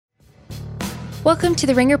Welcome to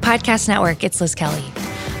the Ringer Podcast Network. It's Liz Kelly.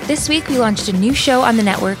 This week, we launched a new show on the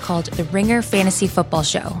network called the Ringer Fantasy Football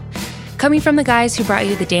Show. Coming from the guys who brought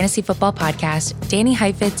you the Fantasy Football Podcast, Danny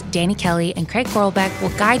Heifetz, Danny Kelly, and Craig Korlbeck will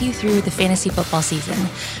guide you through the fantasy football season,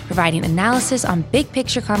 providing analysis on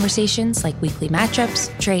big-picture conversations like weekly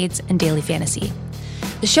matchups, trades, and daily fantasy.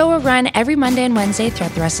 The show will run every Monday and Wednesday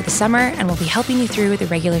throughout the rest of the summer and will be helping you through the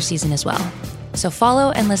regular season as well. So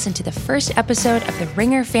follow and listen to the first episode of the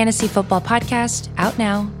Ringer Fantasy Football Podcast, out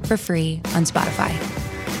now for free on Spotify.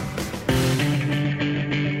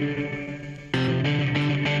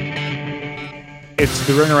 It's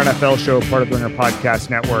the Ringer NFL Show, part of the Ringer Podcast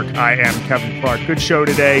Network. I am Kevin Clark. Good show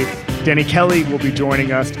today. Danny Kelly will be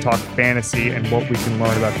joining us to talk fantasy and what we can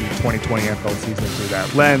learn about the 2020 NFL season through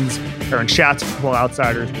that lens. Aaron Schatz, Football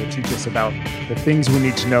Outsiders, will teach us about the things we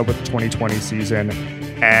need to know about the 2020 season.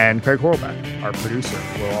 And Craig Korlbeck, our producer,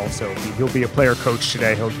 he'll be a player coach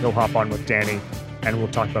today. He'll hop on with Danny, and we'll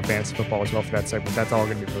talk about fantasy football as well for that segment. That's all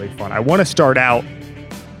going to be really fun. I want to start out,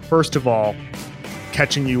 first of all,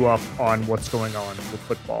 catching you up on what's going on with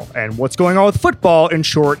football. And what's going on with football, in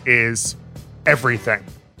short, is everything.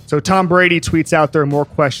 So Tom Brady tweets out there more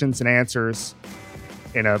questions than answers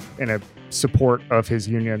in a support of his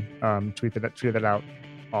union. Tweeted that out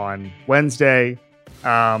on Wednesday.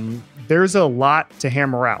 There's a lot to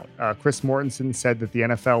hammer out. Chris Mortensen said that the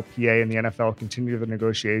NFLPA and the NFL continue the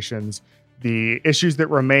negotiations. The issues that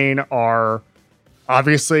remain are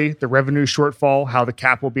obviously the revenue shortfall, how the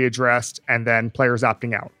cap will be addressed, and then players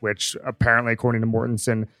opting out, which apparently, according to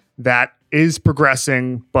Mortensen, that is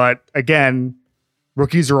progressing. But again,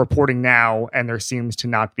 rookies are reporting now, and there seems to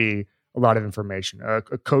not be a lot of information. A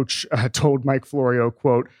coach told Mike Florio,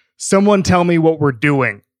 quote, "Someone tell me what we're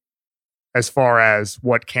doing as far as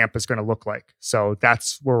what camp is going to look like." So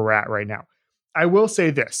that's where we're at right now. I will say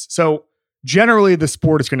this. So generally, the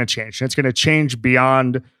sport is going to change, and it's going to change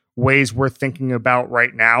beyond ways we're thinking about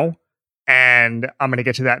right now. And I'm going to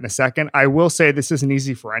get to that in a second. I will say this isn't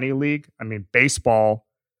easy for any league. I mean, baseball,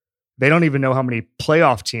 they don't even know how many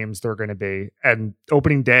playoff teams there are going to be. And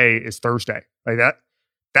opening day is Thursday. Like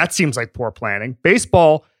that seems like poor planning.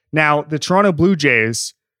 Baseball, now the Toronto Blue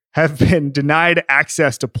Jays have been denied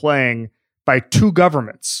access to playing by two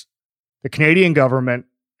governments. The Canadian government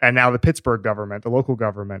and now the Pittsburgh government, the local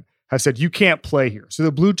government, have said you can't play here. So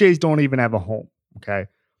the Blue Jays don't even have a home. Okay.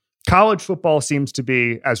 College football seems to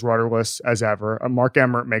be as rudderless as ever. Mark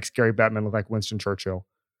Emmert makes Gary Bettman look like Winston Churchill.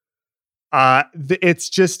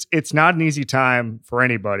 It's not an easy time for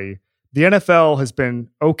anybody. The NFL has been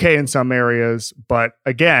okay in some areas, but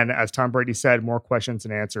again, as Tom Brady said, more questions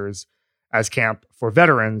and answers as camp for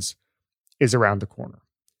veterans is around the corner.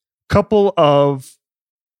 Couple of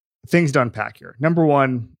things to unpack here. Number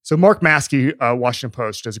one, so Mark Maskey, Washington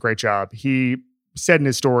Post, does a great job. He said in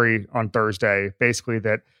his story on Thursday, basically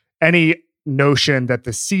that any notion that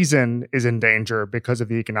the season is in danger because of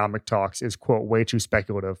the economic talks is, quote, way too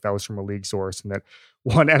speculative. That was from a league source, and that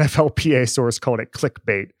one NFLPA source called it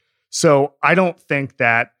clickbait. So I don't think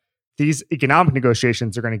that these economic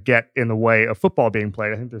negotiations are going to get in the way of football being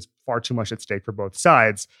played. I think there's far too much at stake for both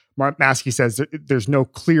sides. Mark Maskey says that there's no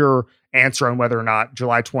clear answer on whether or not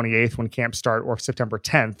July 28th, when camps start, or September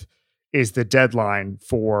 10th is the deadline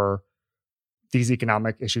for these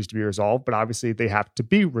economic issues to be resolved, but obviously they have to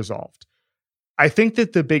be resolved. I think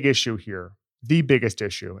that the big issue here, the biggest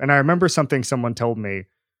issue, and I remember something someone told me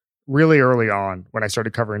really early on when I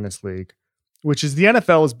started covering this league, which is the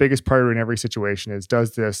NFL's biggest priority in every situation is,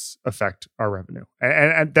 does this affect our revenue?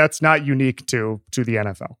 And that's not unique to the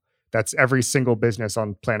NFL. That's every single business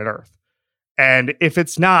on planet Earth. And if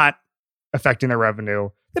it's not affecting their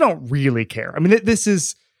revenue, they don't really care. I mean, this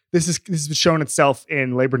has shown itself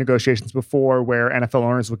in labor negotiations before, where NFL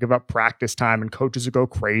owners will give up practice time and coaches will go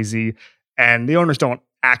crazy, and the owners don't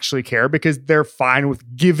actually care because they're fine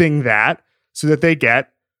with giving that so that they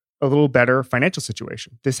get a little better financial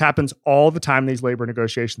situation. This happens all the time, these labor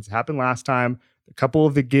negotiations. It happened last time. A couple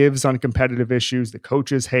of the gives on competitive issues the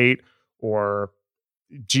coaches hate or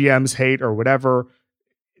GMs hate or whatever,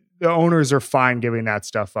 the owners are fine giving that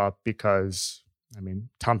stuff up because, I mean,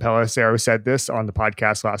 Tom Pelissero said this on the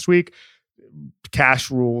podcast last week.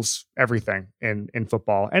 Cash rules everything in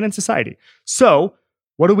football and in society. So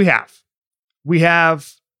what do we have? We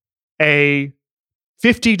have a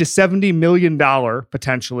 $50 to $70 million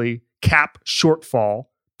potentially cap shortfall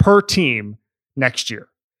per team next year.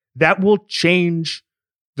 That will change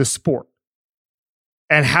the sport.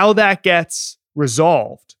 And how that gets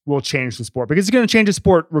resolved will change the sport, because it's going to change the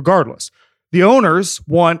sport regardless. The owners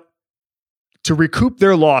want to recoup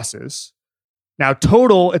their losses. Now,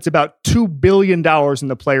 total, it's about $2 billion in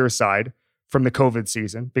the player side from the COVID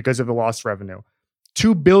season because of the lost revenue.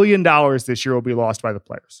 $2 billion this year will be lost by the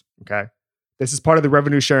players. Okay. This is part of the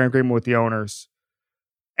revenue sharing agreement with the owners.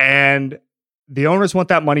 And the owners want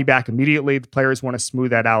that money back immediately. The players want to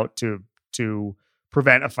smooth that out to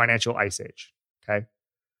prevent a financial ice age. Okay.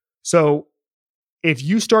 So if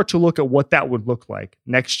you start to look at what that would look like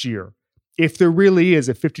next year, if there really is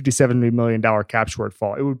a $50 to $70 million cap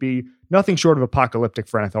shortfall, it would be nothing short of apocalyptic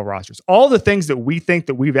for NFL rosters. All the things that we think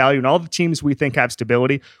that we value and all the teams we think have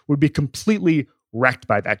stability would be completely wrecked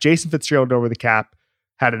by that. Jason Fitzgerald over the cap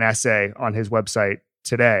had an essay on his website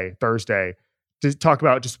today, Thursday, to talk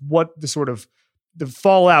about just what the sort of the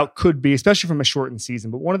fallout could be, especially from a shortened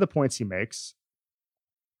season. But one of the points he makes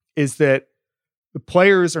is that the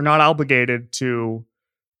players are not obligated to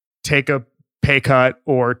take a pay cut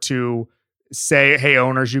or to say, hey,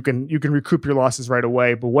 owners, you can recoup your losses right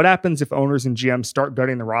away. But what happens if owners and GMs start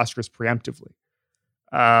gutting the rosters preemptively?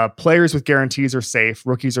 Players with guarantees are safe.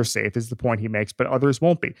 Rookies are safe is the point he makes, but others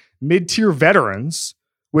won't be. Mid-tier veterans,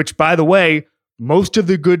 which, by the way, most of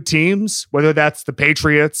the good teams, whether that's the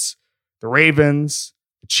Patriots, the Ravens,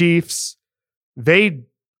 the Chiefs, they've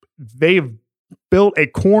built a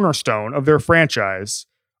cornerstone of their franchise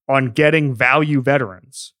on getting value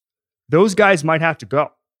veterans. Those guys might have to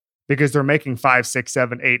go because they're making $5, $6,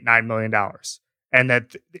 $7, $8, $9 million. And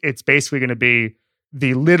that it's basically going to be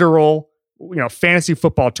the literal, fantasy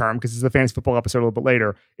football term, because it's the fantasy football episode a little bit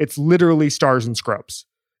later. It's literally stars and scrubs.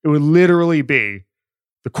 It would literally be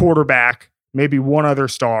the quarterback, maybe one other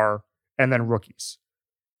star, and then rookies.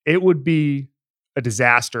 It would be a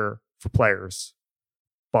disaster for players,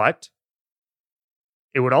 but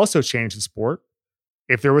it would also change the sport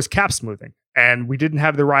if there was cap smoothing and we didn't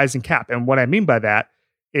have the rise in cap. And what I mean by that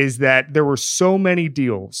is that there were so many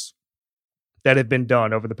deals that have been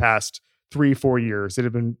done over the past 3-4 years that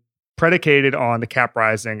have been predicated on the cap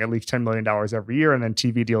rising at least $10 million every year, and then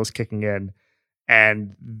TV deals kicking in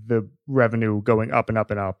and the revenue going up and up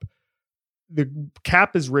and up. The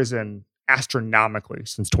cap has risen astronomically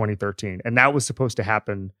since 2013, and that was supposed to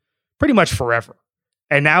happen pretty much forever.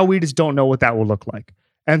 And now we just don't know what that will look like.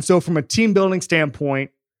 And so from a team building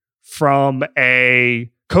standpoint, from a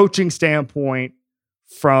coaching standpoint,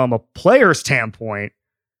 from a player standpoint,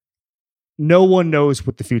 no one knows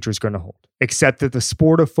what the future is going to hold, except that the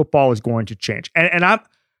sport of football is going to change. And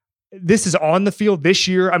this is on the field this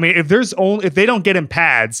year. I mean, if they don't get in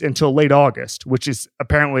pads until late August, which is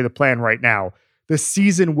apparently the plan right now, the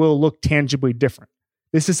season will look tangibly different.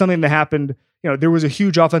 This is something that happened. There was a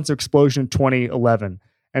huge offensive explosion in 2011,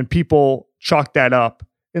 and people chalked that up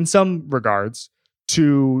in some regards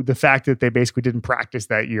to the fact that they basically didn't practice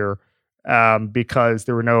that year because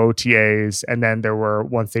there were no OTAs. And then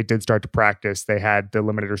once they did start to practice, they had the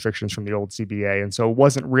limited restrictions from the old CBA. And so it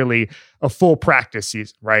wasn't really a full practice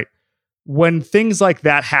season, right? When things like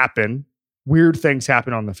that happen, weird things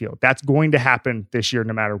happen on the field. That's going to happen this year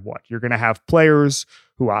no matter what. You're going to have players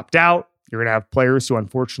who opt out. You're going to have players who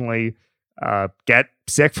unfortunately get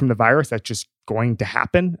sick from the virus. That's just going to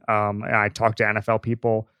happen. And I talked to NFL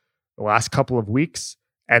people the last couple of weeks,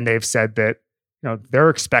 and they've said that they're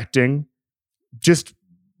expecting just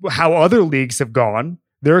how other leagues have gone.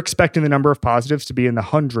 They're expecting the number of positives to be in the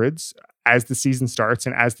hundreds as the season starts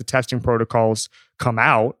and as the testing protocols come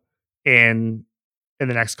out in the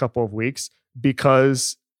next couple of weeks,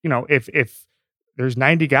 because if there's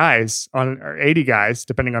 90 guys or 80 guys,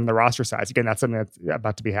 depending on the roster size. Again, that's something that's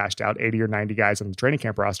about to be hashed out, 80 or 90 guys on the training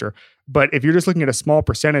camp roster. But if you're just looking at a small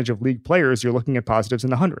percentage of league players, you're looking at positives in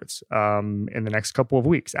the hundreds in the next couple of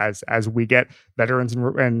weeks as we get veterans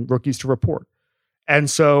and rookies to report. And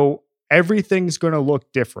so everything's going to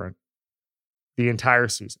look different the entire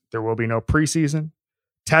season. There will be no preseason.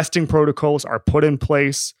 Testing protocols are put in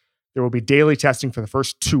place. There will be daily testing for the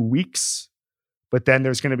first 2 weeks. But then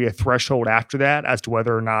there's going to be a threshold after that as to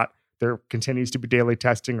whether or not there continues to be daily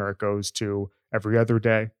testing or it goes to every other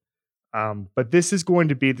day. But this is going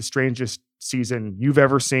to be the strangest season you've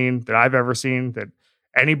ever seen, that I've ever seen, that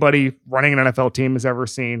anybody running an NFL team has ever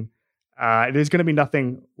seen. There's going to be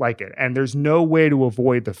nothing like it. And there's no way to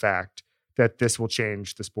avoid the fact that this will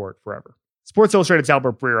change the sport forever. Sports Illustrated's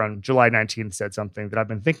Albert Breer on July 19th said something that I've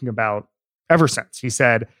been thinking about ever since. He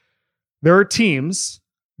said, there are teams,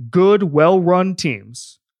 good, well-run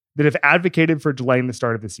teams, that have advocated for delaying the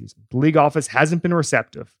start of the season. The league office hasn't been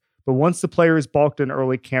receptive, but once the players balked an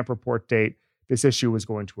early camp report date, this issue was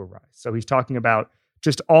going to arise. So he's talking about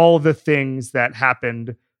just all the things that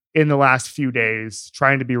happened in the last few days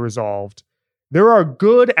trying to be resolved. There are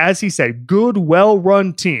good, as he said, good,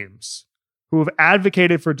 well-run teams who have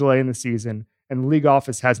advocated for delaying the season, and the league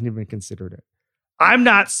office hasn't even considered it. I'm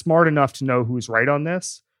not smart enough to know who's right on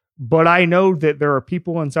this, but I know that there are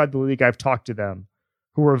people inside the league, I've talked to them,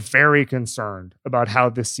 who are very concerned about how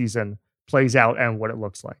this season plays out and what it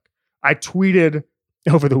looks like. I tweeted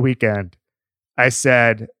over the weekend, I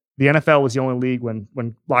said, the NFL was the only league when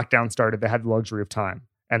lockdown started that had the luxury of time,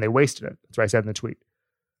 and they wasted it. That's what I said in the tweet.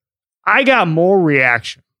 I got more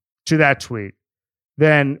reaction to that tweet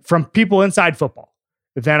than from people inside football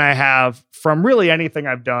than I have from really anything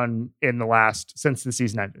I've done since the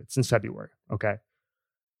season ended, since February. Okay.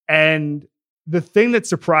 And the thing that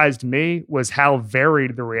surprised me was how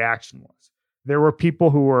varied the reaction was. There were people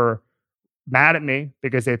who were mad at me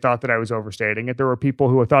because they thought that I was overstating it. There were people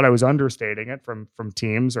who thought I was understating it from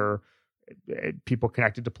teams or people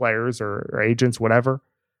connected to players or agents, whatever.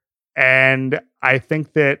 And I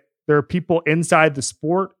think that there are people inside the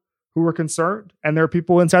sport who were concerned, and there are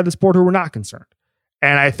people inside the sport who were not concerned.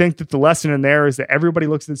 And I think that the lesson in there is that everybody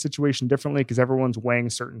looks at the situation differently because everyone's weighing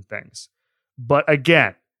certain things. But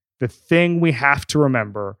again, the thing we have to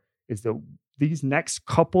remember is that these next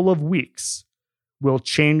couple of weeks will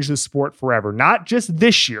change the sport forever. Not just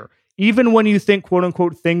this year. Even when you think, quote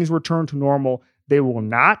unquote, things return to normal, they will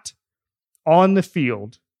not on the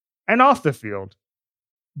field and off the field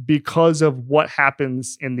because of what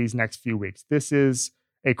happens in these next few weeks. This is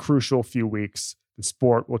a crucial few weeks. The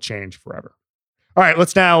sport will change forever. All right,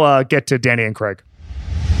 let's now get to Danny and Craig.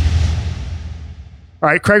 All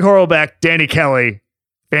right, Craig Horlbeck, Danny Kelly,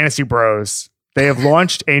 Fantasy Bros. They have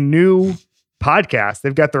launched a new podcast.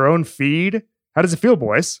 They've got their own feed. How does it feel,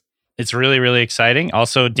 boys? It's really, really exciting.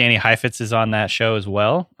 Also, Danny Heifetz is on that show as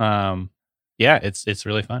well. Yeah, it's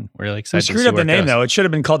really fun. We're really excited. We screwed up the name, though. It should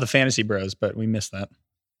have been called the Fantasy Bros, but we missed that.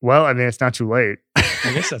 Well, I mean, it's not too late.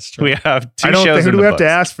 I guess that's true. We have two I don't shows think, who in do the we have to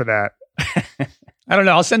books. ask for that? I don't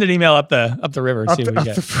know. I'll send an email up the river and see what we up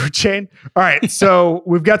get. the food chain. All right, so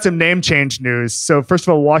we've got some name change news. So first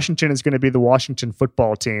of all, Washington is going to be the Washington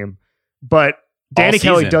football team, but Danny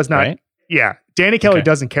Kelly does not. Right? Yeah, Danny Kelly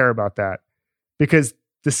doesn't care about that because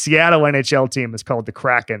the Seattle NHL team is called the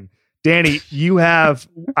Kraken. Danny, you have,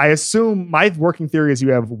 I assume my working theory is you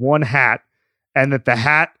have one hat and that the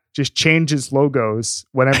hat just changes logos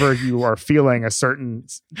whenever you are feeling a certain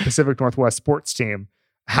Pacific Northwest sports team.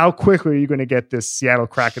 How quickly are you going to get this Seattle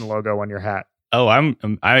Kraken logo on your hat? Oh,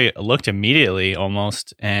 I looked immediately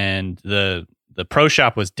almost, and the pro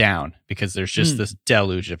shop was down because there's just this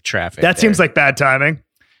deluge of traffic. That seems like bad timing.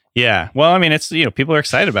 Yeah. Well, I mean, it's, people are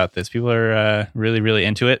excited about this. People are really, really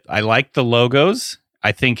into it. I like the logos.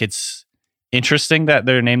 I think it's interesting that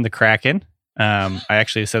they're named the Kraken. I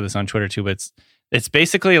actually said this on Twitter too, but it's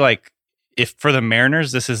basically like if for the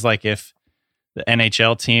Mariners, this is like if the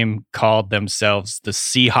NHL team called themselves the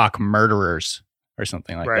Seahawk Murderers or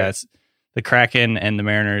something like that. It's the Kraken and the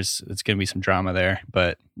Mariners. It's going to be some drama there,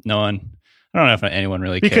 but I don't know if anyone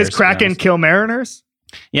really cares. Because Kraken kill Mariners?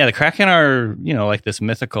 Yeah, the Kraken are, like this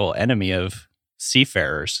mythical enemy of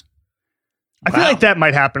seafarers. I feel like that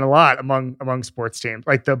might happen a lot among sports teams.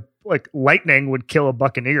 Like Lightning would kill a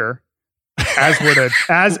Buccaneer, as would a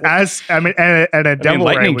Devil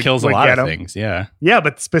Ray Lightning would, kills would a lot get of him. things. Yeah, yeah,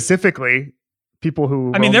 but specifically people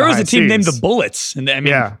who. I mean, there was a team named seas. the Bullets, and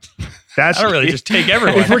yeah, that's I don't really just take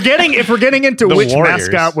everyone. If we're getting into The which Warriors.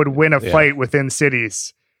 mascot would win a fight within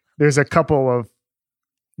cities, there's a couple of.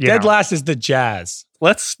 Dead last is the Jazz.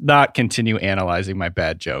 let's not continue analyzing my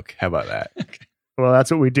bad joke. How about that? Well,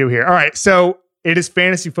 that's what we do here. All right, so it is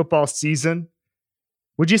fantasy football season.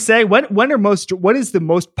 Would you say what is the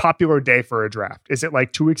most popular day for a draft? Is it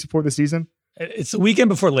like 2 weeks before the season? It's the weekend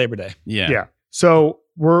before Labor Day. Yeah. So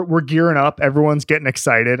we're gearing up. Everyone's getting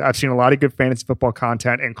excited. I've seen a lot of good fantasy football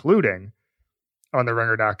content, including on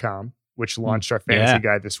theringer.com, which launched our fantasy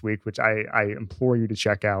guide this week, which I implore you to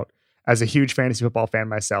check out. As a huge fantasy football fan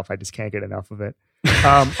myself, I just can't get enough of it.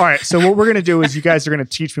 All right. So what we're going to do is you guys are going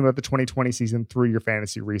to teach me about the 2020 season through your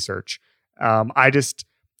fantasy research.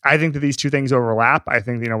 I think that these two things overlap. I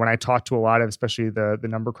think, when I talk to a lot of, especially the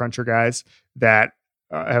number cruncher guys that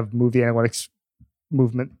have moved the analytics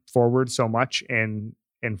movement forward so much in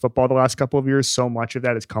football the last couple of years, so much of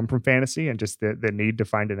that has come from fantasy and just the need to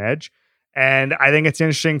find an edge. And I think it's an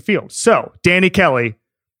interesting field. So Danny Kelly,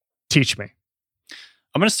 teach me.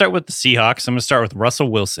 I'm going to start with the Seahawks. I'm going to start with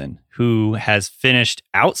Russell Wilson, who has finished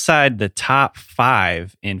outside the top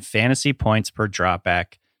 5 in fantasy points per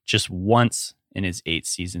dropback just once in his 8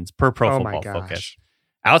 seasons per Pro Football Focus.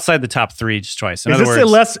 Outside the top 3 just twice. In other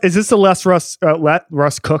words, is this a less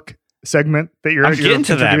Russ Cook segment that you're? I'm getting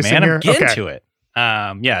to that, man. Here? I'm getting to it.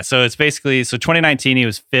 So it's basically 2019 he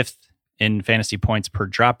was 5th in fantasy points per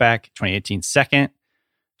dropback. 2018 2nd.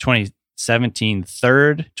 2017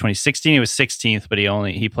 3rd. 2016 he was 16th, but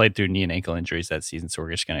he played through knee and ankle injuries that season, so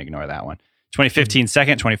we're just going to ignore that one. 2015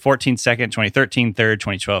 2nd. 2014 2nd. 2013 3rd.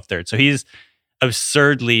 2012 3rd. So he's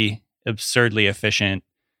absurdly efficient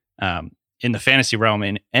in the fantasy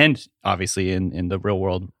realm and obviously in the real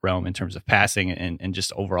world realm in terms of passing and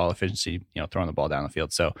just overall efficiency, throwing the ball down the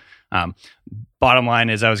field. So bottom line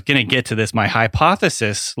is, I was going to get to this. My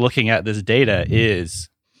hypothesis looking at this data is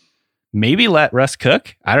maybe let Russ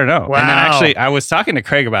cook. I don't know. Wow. And then actually I was talking to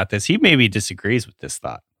Craig about this. He maybe disagrees with this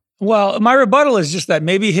thought. Well, my rebuttal is just that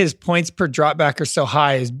maybe his points per dropback are so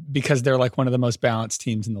high is because they're like one of the most balanced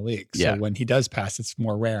teams in the league. So when he does pass, it's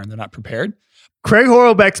more rare and they're not prepared. Craig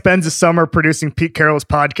Horlbeck spends a summer producing Pete Carroll's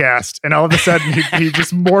podcast, and all of a sudden he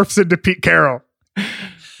just morphs into Pete Carroll.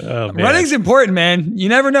 Oh, Running's important, man. You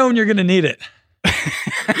never know when you're going to need it.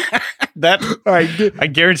 All right, I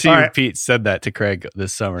guarantee you Pete said that to Craig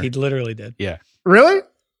this summer. He literally did. Yeah. Really?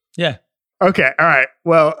 Yeah. Okay. All right.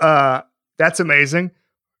 Well, that's amazing.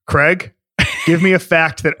 Craig, give me a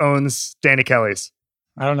fact that owns Danny Kelly's.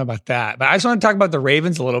 I don't know about that, but I just want to talk about the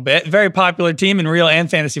Ravens a little bit. Very popular team in real and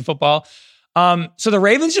fantasy football. So the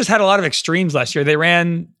Ravens just had a lot of extremes last year. They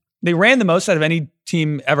ran the most out of any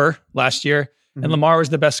team ever last year. Mm-hmm. And Lamar was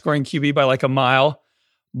the best scoring QB by like a mile.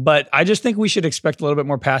 But I just think we should expect a little bit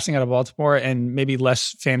more passing out of Baltimore and maybe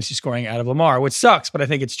less fantasy scoring out of Lamar, which sucks, but I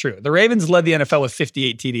think it's true. The Ravens led the NFL with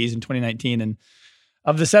 58 TDs in 2019. And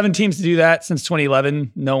of the 7 teams to do that since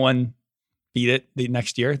 2011, no one beat it the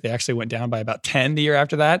next year. They actually went down by about 10 the year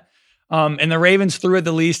after that. And the Ravens threw it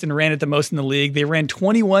the least and ran it the most in the league. They ran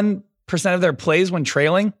 21% of their plays when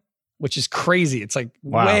trailing, which is crazy. It's like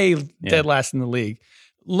way dead last in the league.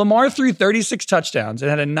 Lamar threw 36 touchdowns and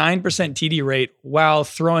had a 9% TD rate while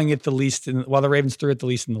throwing it the least, while the Ravens threw it the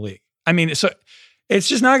least in the league. I mean, so it's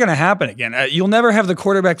just not going to happen again. You'll never have the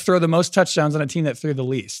quarterback throw the most touchdowns on a team that threw the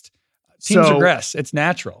least. Teams regress. It's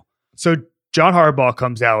natural. So John Harbaugh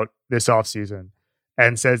comes out this offseason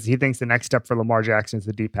and says he thinks the next step for Lamar Jackson is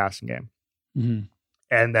the deep passing game. Mm-hmm.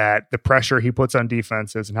 And that the pressure he puts on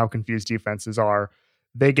defenses and how confused defenses are,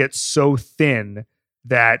 they get so thin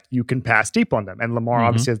that you can pass deep on them. And Lamar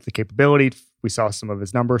obviously has the capability. We saw some of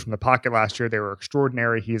his numbers from the pocket last year. They were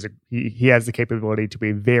extraordinary. He has the capability to be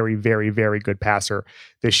a very, very, very good passer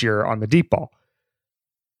this year on the deep ball.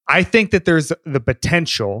 I think that there's the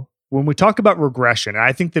potential when we talk about regression, and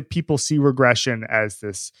I think that people see regression as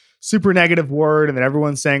this super negative word and that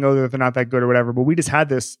everyone's saying, oh, they're not that good or whatever. But we just had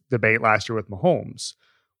this debate last year with Mahomes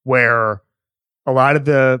where a lot of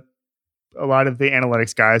the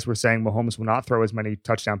analytics guys were saying Mahomes will not throw as many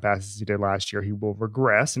touchdown passes as he did last year. He will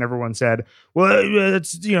regress. And everyone said, well,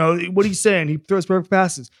 it's, what are you saying? He throws perfect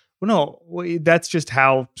passes. Well, no, that's just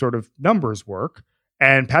how sort of numbers work.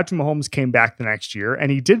 And Patrick Mahomes came back the next year and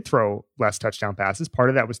he did throw less touchdown passes. Part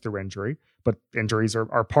of that was through injury, but injuries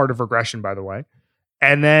are part of regression, by the way.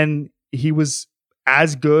 And then he was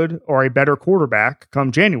as good or a better quarterback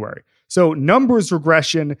come January. So numbers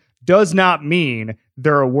regression does not mean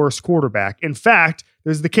they're a worse quarterback. In fact,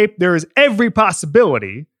 there is every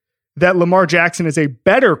possibility that Lamar Jackson is a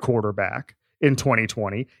better quarterback in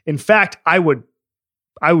 2020. In fact, I would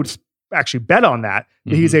actually bet on that.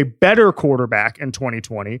 He's a better quarterback in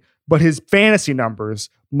 2020, but his fantasy numbers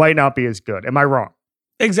might not be as good. Am I wrong?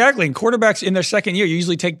 Exactly. And quarterbacks in their second year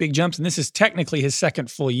usually take big jumps, and this is technically his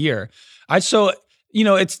second full year.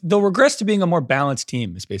 They'll regress to being a more balanced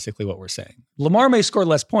team is basically what we're saying. Lamar may score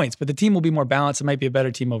less points, but the team will be more balanced. It might be a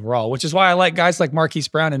better team overall, which is why I like guys like Marquise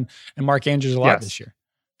Brown and Mark Andrews a lot this year.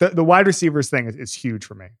 The wide receivers thing is huge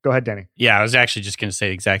for me. Go ahead, Denny. Yeah, I was actually just going to say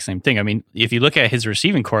the exact same thing. I mean, if you look at his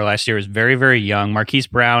receiving core last year, it was very, very young. Marquise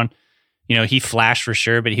Brown, he flashed for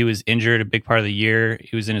sure, but he was injured a big part of the year.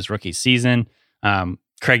 He was in his rookie season.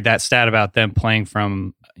 Craig, that stat about them playing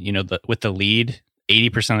from, with the lead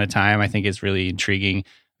 80% of the time, I think is really intriguing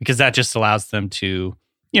because that just allows them to,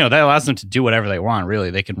 do whatever they want. Really,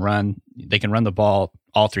 they can run the ball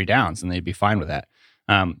all 3 downs and they'd be fine with that.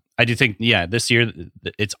 I do think, this year,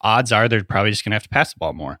 its odds are they're probably just going to have to pass the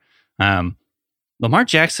ball more. Lamar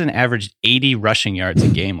Jackson averaged 80 rushing yards a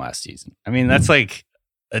game last season. I mean, that's like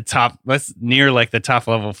that's near like the top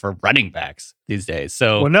level for running backs these days.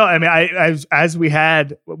 So, well, no, I mean,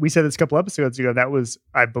 we said this a couple episodes ago, that was,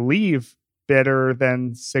 I believe, better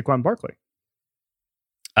than Saquon Barkley.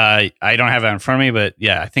 I don't have that in front of me, but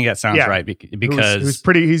I think that sounds right because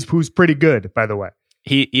who's pretty good, by the way.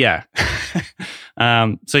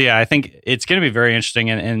 I think it's going to be very interesting.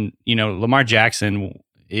 And Lamar Jackson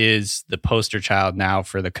is the poster child now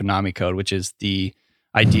for the Konami code, which is the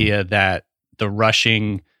idea that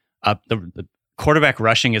the quarterback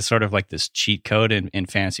rushing is sort of like this cheat code in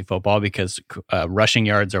fantasy football because rushing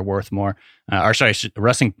yards are worth more.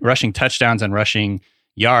 Rushing touchdowns and rushing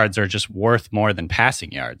yards are just worth more than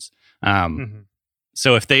passing yards.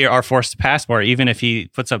 So if they are forced to pass more, even if he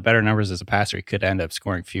puts up better numbers as a passer, he could end up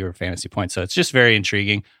scoring fewer fantasy points. So it's just very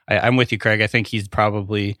intriguing. I'm with you, Craig. I think he's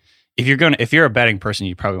probably, if you're a betting person,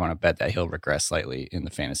 you probably want to bet that he'll regress slightly in the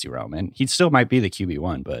fantasy realm, and he still might be the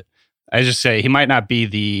QB1. But I just say he might not be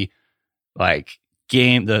the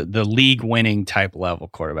the league winning type level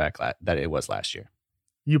quarterback that it was last year.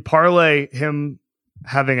 You parlay him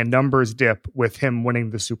having a numbers dip with him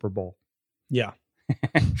winning the Super Bowl. Yeah.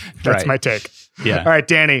 That's my take. Yeah. All right,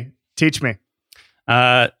 Danny, teach me.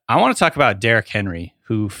 I want to talk about Derrick Henry,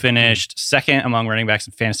 who finished second among running backs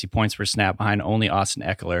in fantasy points per snap behind only Austin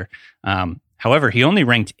Eckler. However, he only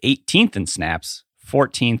ranked 18th in snaps,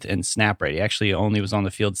 14th in snap rate. He actually only was on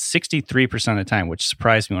the field 63% of the time, which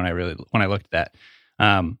surprised me when I looked at that.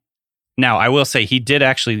 Now, I will say he did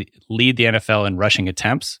actually lead the NFL in rushing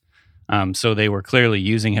attempts. So they were clearly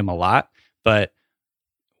using him a lot. But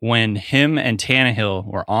when him and Tannehill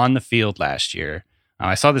were on the field last year,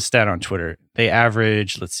 I saw this stat on Twitter. They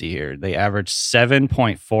averaged,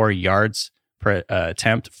 7.4 yards per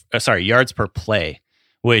yards per play,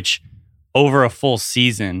 which over a full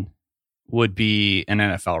season would be an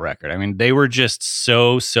NFL record. I mean, they were just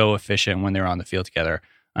so efficient when they were on the field together.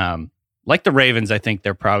 Like the Ravens, I think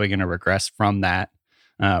they're probably going to regress from that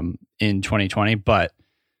in 2020. But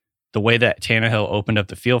the way that Tannehill opened up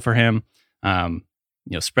the field for him,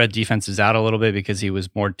 spread defenses out a little bit because he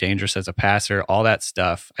was more dangerous as a passer, all that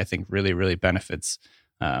stuff, I think really, really benefits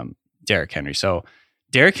Derrick Henry. So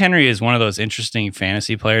Derrick Henry is one of those interesting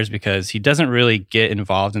fantasy players because he doesn't really get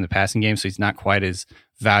involved in the passing game, so he's not quite as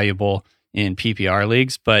valuable in PPR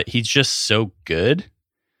leagues, but he's just so good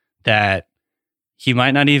that he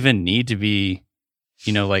might not even need to be,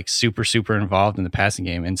 super involved in the passing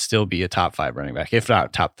game and still be a top 5 running back, if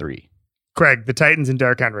not top 3. Craig, the Titans and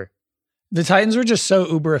Derrick Henry. The Titans were just so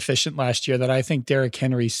uber efficient last year that I think Derrick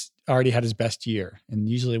Henry's already had his best year. And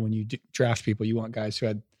usually when you draft people, you want guys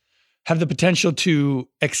who have the potential to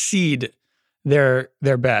exceed their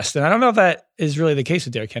best. And I don't know if that is really the case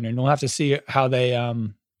with Derrick Henry. And we'll have to see how they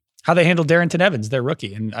handle Darrington Evans, their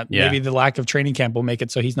rookie. And maybe the lack of training camp will make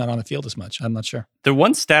it so he's not on the field as much. I'm not sure. The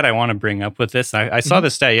one stat I want to bring up with this, I saw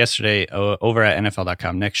this stat yesterday over at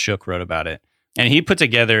NFL.com. Nick Shook wrote about it. And he put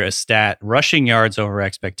together a stat, rushing yards over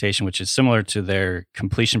expectation, which is similar to their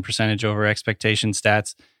completion percentage over expectation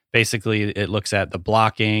stats. Basically, it looks at the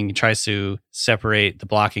blocking, tries to separate the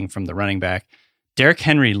blocking from the running back. Derrick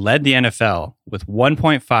Henry led the NFL with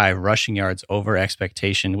 1.5 rushing yards over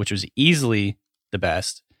expectation, which was easily the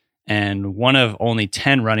best, and one of only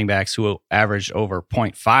 10 running backs who averaged over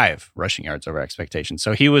 0.5 rushing yards over expectation.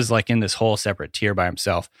 So he was like in this whole separate tier by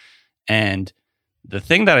himself. And the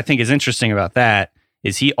thing that I think is interesting about that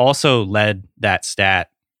is he also led that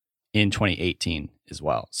stat in 2018 as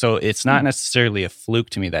well. So it's not necessarily a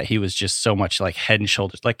fluke to me that he was just so much like head and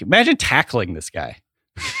shoulders. Like imagine tackling this guy.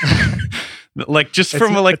 Like just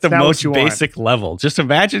from the most basic level. Just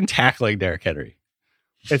imagine tackling Derrick Henry.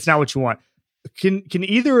 It's not what you want. Can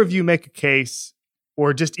either of you make a case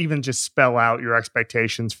or just spell out your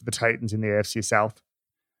expectations for the Titans in the AFC South?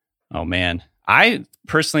 Oh man. I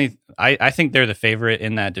personally, I think they're the favorite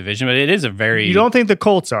in that division, but it is a very... You don't think the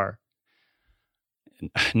Colts are?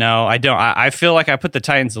 No, I don't. I feel like I put the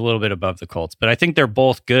Titans a little bit above the Colts, but I think they're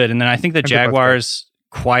both good. And then I think the Jaguars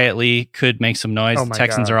quietly could make some noise. The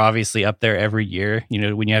Texans are obviously up there every year.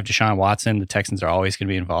 When you have Deshaun Watson, the Texans are always going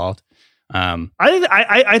to be involved.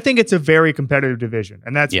 I think it's a very competitive division,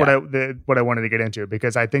 and that's what I wanted to get into,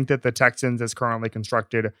 because I think that the Texans, as currently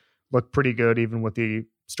constructed, look pretty good, even with the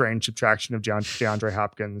strange subtraction of DeAndre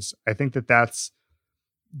Hopkins. I think that's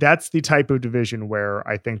the type of division where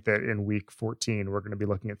I think that in week 14 we're going to be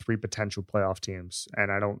looking at 3 potential playoff teams, and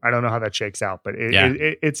I don't know how that shakes out, but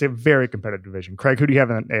it's a very competitive division. Craig, who do you have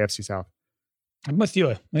in the AFC South? I'm with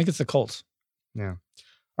you. I think it's the Colts. Yeah.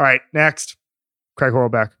 All right, next, Craig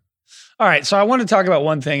Horlbeck. All right, so I want to talk about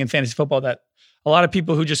one thing in fantasy football that a lot of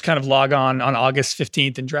people who just kind of log on August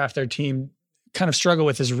 15th and draft their team kind of struggle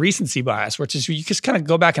with, is recency bias, which is you just kind of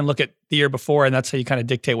go back and look at the year before, and that's how you kind of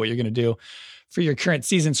dictate what you're going to do for your current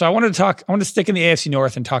season. So I want to stick in the AFC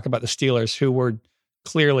North and talk about the Steelers, who were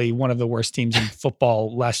clearly one of the worst teams in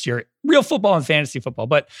football last year, real football and fantasy football.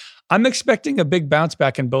 But I'm expecting a big bounce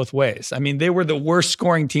back in both ways. I mean, they were the worst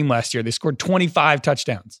scoring team last year. They scored 25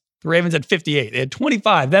 touchdowns. The Ravens had 58. They had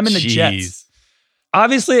 25, them and the Jets.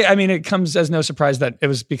 Obviously, I mean, it comes as no surprise that it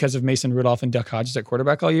was because of Mason Rudolph and Duck Hodges at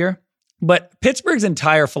quarterback all year. But Pittsburgh's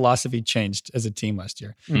entire philosophy changed as a team last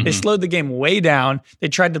year. Mm-hmm. They slowed the game way down. They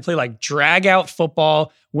tried to play like drag out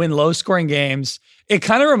football, win low scoring games. It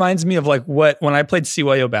kind of reminds me of like when I played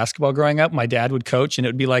CYO basketball growing up, my dad would coach, and it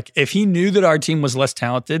would be like, if he knew that our team was less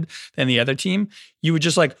talented than the other team, you would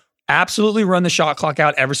just like absolutely run the shot clock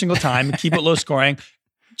out every single time and keep it low scoring,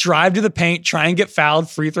 drive to the paint, try and get fouled.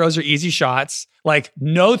 Free throws are easy shots. Like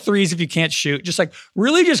no threes if you can't shoot. Just like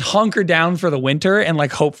really just hunker down for the winter and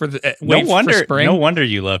like hope for the for spring. No wonder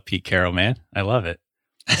you love Pete Carroll, man. I love it.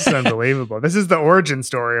 This is unbelievable. This is the origin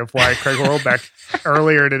story of why Craig Horlbeck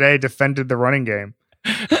earlier today defended the running game.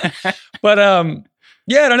 But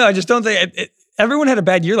yeah, I don't know. I just don't think everyone had a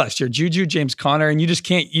bad year last year. Juju, James Conner, and you just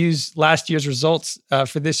can't use last year's results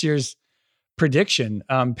for this year's prediction.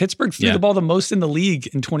 Pittsburgh threw the ball the most in the league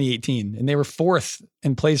in 2018, and they were 4th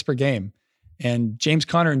in plays per game. And James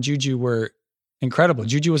Conner and Juju were incredible.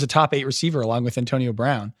 Juju was a top 8 receiver along with Antonio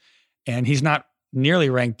Brown, and he's not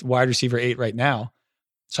nearly ranked wide receiver 8 right now.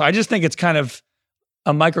 So I just think it's kind of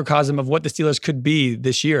a microcosm of what the Steelers could be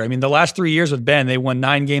this year. I mean, the last 3 years with Ben, they won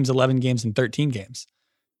 9 games, 11 games, and 13 games.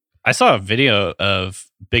 I saw a video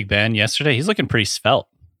of Big Ben yesterday. He's looking pretty svelte.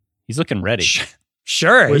 He's looking ready.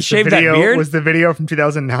 Sure. He shaved that beard. Was the video from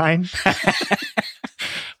 2009?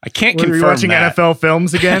 I can't confirm. Were you watching that. NFL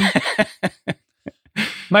films again?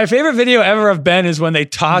 My favorite video ever of Ben is when they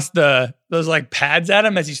toss those like pads at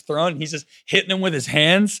him as he's throwing. He's just hitting them with his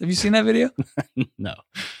hands. Have you seen that video? No.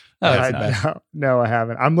 No, I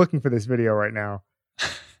haven't. I'm looking for this video right now.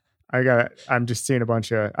 I'm just seeing a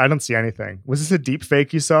bunch of. I don't see anything. Was this a deep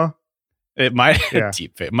fake you saw? It might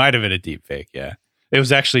might have been a deep fake. Yeah, it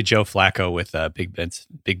was actually Joe Flacco with Big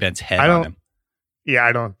Ben's head on him. Yeah,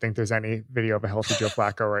 I don't think there's any video of a healthy Joe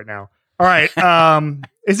Flacco right now. All right,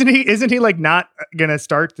 isn't he like not gonna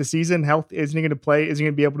start the season? Isn't he gonna play? Isn't he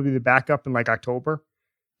gonna be able to be the backup in like October?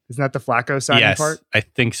 Isn't that the Flacco signing part? I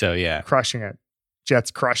think so. Yeah, crushing it.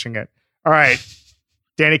 Jets crushing it. All right,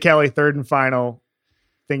 Danny Kelly, third and final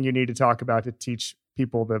thing you need to talk about to teach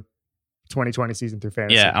people the 2020 season through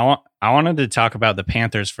fantasy. Yeah, I wanted to talk about the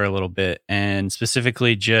Panthers for a little bit, and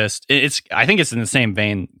specifically just I think it's in the same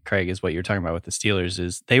vein, Craig, as what you're talking about with the Steelers.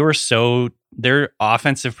 Is their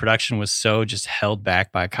offensive production was so just held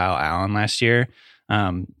back by Kyle Allen last year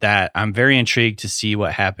that I'm very intrigued to see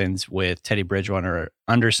what happens with Teddy Bridgewater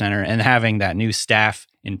under center and having that new staff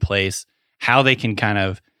in place, how they can kind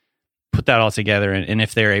of put that all together and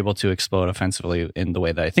if they're able to explode offensively in the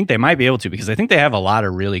way that I think they might be able to, because I think they have a lot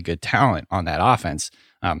of really good talent on that offense.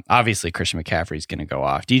 Obviously, Christian McCaffrey is going to go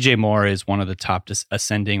off. DJ Moore is one of the top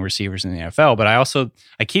ascending receivers in the NFL, but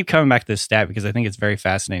I keep coming back to this stat because I think it's very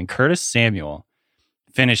fascinating. Curtis Samuel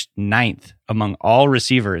finished 9th among all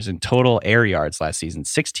receivers in total air yards last season,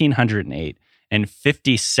 1,608, and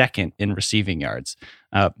 52nd in receiving yards.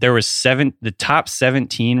 There was the top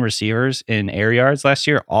 17 receivers in air yards last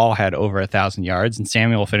year all had over 1,000 yards, and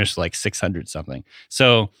Samuel finished like 600 something.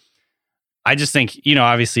 So I just think,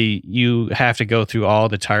 obviously you have to go through all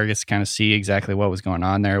the targets to kind of see exactly what was going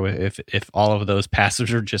on there. If all of those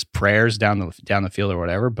passes are just prayers down the field or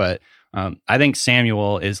whatever. But I think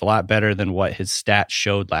Samuel is a lot better than what his stats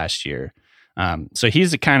showed last year. So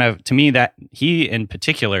he's to me, that he in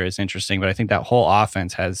particular is interesting, but I think that whole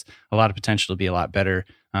offense has a lot of potential to be a lot better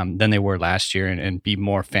than they were last year and be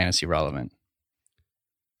more fantasy relevant.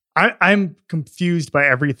 I'm confused by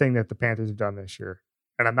everything that the Panthers have done this year.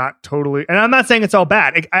 And I'm not saying it's all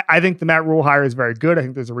bad. I think the Matt Rule hire is very good. I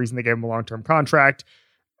think there's a reason they gave him a long-term contract.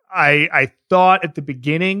 I thought at the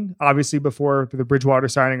beginning, obviously before the Bridgewater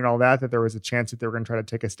signing and all that there was a chance that they were going to try to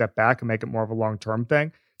take a step back and make it more of a long-term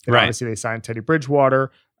thing. And obviously they signed Teddy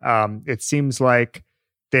Bridgewater. It seems like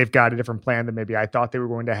they've got a different plan than maybe I thought they were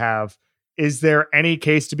going to have. Is there any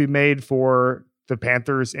case to be made for the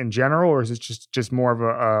Panthers in general, or is it just more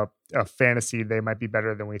of a fantasy they might be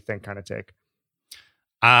better than we think kind of take?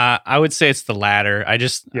 I would say it's the latter.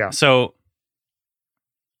 So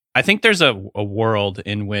I think there's a world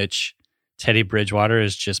in which Teddy Bridgewater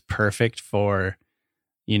is just perfect for,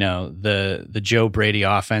 the Joe Brady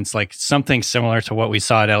offense, like something similar to what we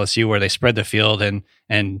saw at LSU, where they spread the field and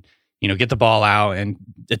get the ball out and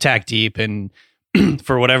attack deep. And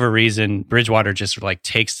for whatever reason, Bridgewater just like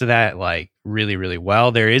takes to that like really, really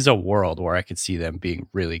well. There is a world where I could see them being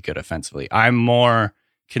really good offensively. I'm more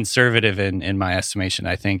conservative in my estimation.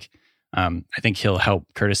 I think he'll help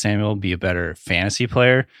Curtis Samuel be a better fantasy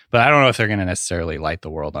player, but I don't know if they're going to necessarily light the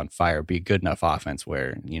world on fire, be a good enough offense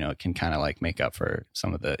where, it can kind of like make up for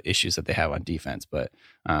some of the issues that they have on defense. But,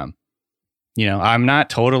 I'm not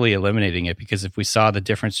totally eliminating it, because if we saw the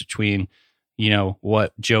difference between,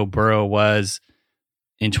 what Joe Burrow was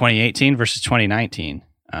in 2018 versus 2019,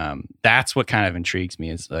 That's what kind of intrigues me,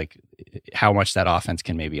 is like how much that offense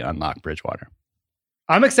can maybe unlock Bridgewater.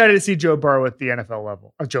 I'm excited to see Joe Burrow at the NFL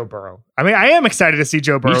level. Joe Burrow. I mean, I am excited to see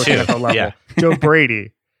Joe Burrow at the NFL level. Yeah. Joe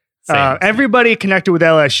Brady. Same. Everybody connected with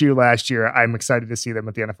LSU last year. I'm excited to see them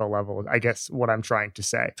at the NFL level. I guess what I'm trying to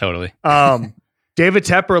say. Totally. David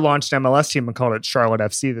Tepper launched an MLS team and called it Charlotte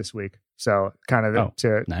FC this week. So kind of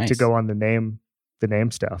to go on the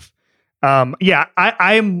name stuff.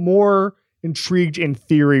 I am more intrigued in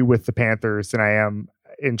theory with the Panthers than I am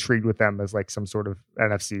intrigued with them as like some sort of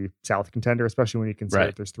NFC South contender, especially when you consider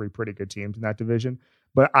that there's 3 pretty good teams in that division.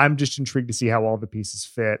 But I'm just intrigued to see how all the pieces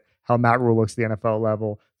fit, how Matt Rule looks at the NFL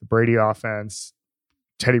level, the Brady offense,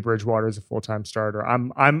 Teddy Bridgewater is a full-time starter.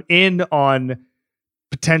 I'm in on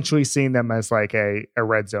potentially seeing them as like a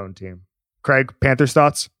red zone team. Craig, Panthers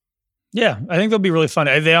thoughts? Yeah, I think they'll be really fun.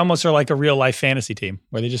 They almost are like a real life fantasy team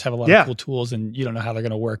where they just have a lot of cool tools and you don't know how they're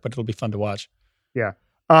going to work, but it'll be fun to watch. Yeah.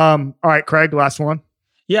 All right, Craig, last one.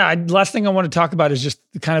 Yeah, last thing I want to talk about is just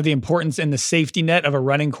kind of the importance and the safety net of a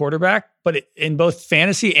running quarterback. But in both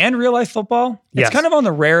fantasy and real life football, it's kind of on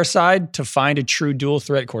the rare side to find a true dual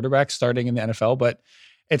threat quarterback starting in the NFL. But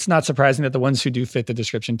it's not surprising that the ones who do fit the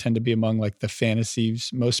description tend to be among like the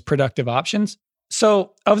fantasy's most productive options.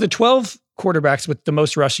 So of the 12 quarterbacks with the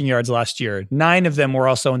most rushing yards last year, 9 of them were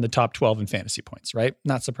also in the top 12 in fantasy points, right?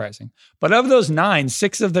 Not surprising. But of those 9,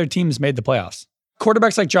 6 of their teams made the playoffs.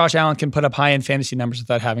 Quarterbacks like Josh Allen can put up high-end fantasy numbers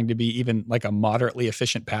without having to be even like a moderately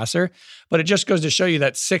efficient passer. But it just goes to show you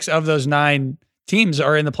that 6 of those 9 teams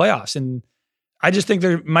are in the playoffs. And I just think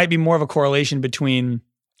there might be more of a correlation between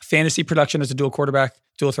fantasy production as a dual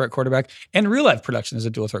threat quarterback, and real life production as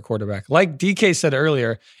a dual threat quarterback. Like DK said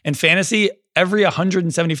earlier, in fantasy, every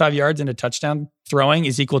 175 yards in a touchdown throwing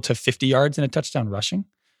is equal to 50 yards in a touchdown rushing.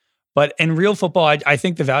 But in real football, I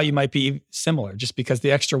think the value might be similar, just because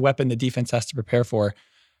the extra weapon the defense has to prepare for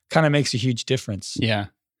kind of makes a huge difference. Yeah.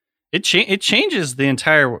 It changes the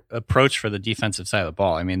entire approach for the defensive side of the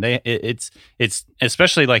ball. I mean, it's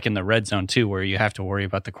especially like in the red zone too, where you have to worry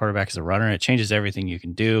about the quarterback as a runner. It changes everything you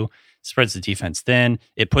can do, spreads the defense thin.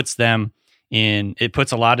 It puts them in. It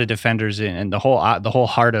puts a lot of defenders in, and the whole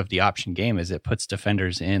heart of the option game is it puts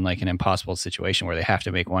defenders in like an impossible situation where they have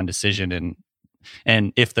to make one decision,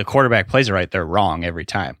 and if the quarterback plays it right, they're wrong every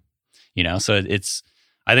time. So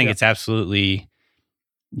I think it's absolutely,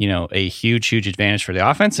 a huge advantage for the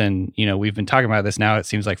offense. And, we've been talking about this now, it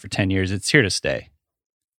seems like for 10 years, it's here to stay.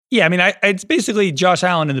 Yeah. I mean, it's basically Josh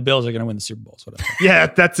Allen and the Bills are going to win the Super Bowl. Yeah,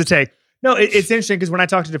 that's the take. No, it's interesting because when I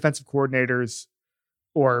talk to defensive coordinators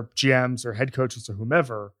or GMs or head coaches or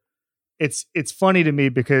whomever, it's funny to me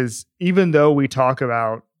because even though we talk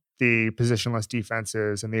about the positionless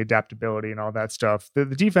defenses and the adaptability and all that stuff, the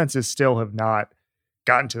defenses still have not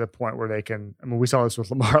gotten to the point where they can, we saw this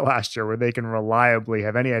with Lamar last year, where they can reliably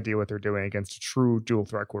have any idea what they're doing against a true dual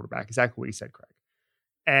threat quarterback. Exactly what you said, Craig.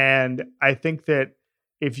 And I think that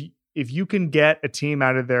if you can get a team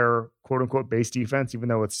out of their quote unquote base defense, even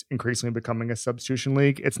though it's increasingly becoming a substitution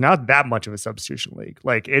league, it's not that much of a substitution league.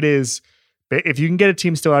 Like it is, if you can get a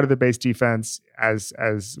team still out of their base defense,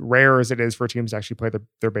 as rare as it is for teams to actually play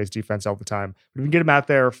their base defense all the time, but if you can get them out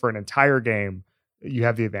there for an entire game, you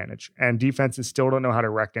have the advantage. And defenses still don't know how to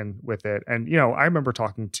reckon with it. And, I remember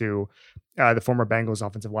talking to the former Bengals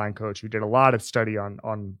offensive line coach who did a lot of study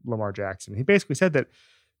on Lamar Jackson. He basically said that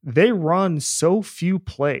they run so few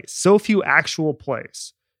actual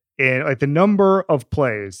plays. And like the number of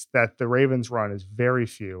plays that the Ravens run is very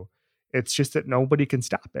few. It's just that nobody can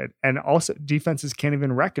stop it. And also defenses can't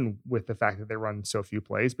even reckon with the fact that they run so few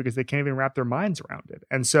plays because they can't even wrap their minds around it.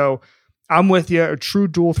 And so I'm with you. A true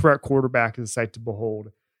dual threat quarterback is a sight to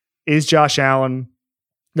behold. Is Josh Allen,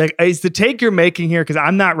 like, is the take you're making here? Because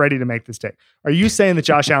I'm not ready to make this take. Are you saying that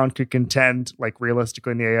Josh Allen could contend like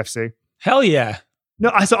realistically in the AFC? Hell yeah.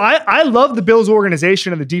 No, so I love the Bills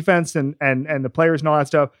organization and the defense and the players and all that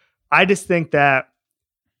stuff. I just think that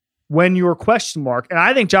when you're question mark, and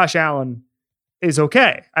I think Josh Allen is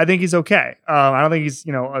okay. I think he's okay. I don't think he's,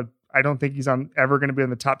 I don't think he's ever going to be in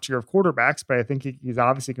the top tier of quarterbacks, but I think he's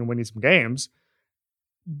obviously can win you some games.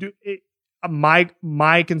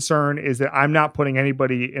 My concern is that I'm not putting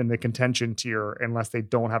anybody in the contention tier unless they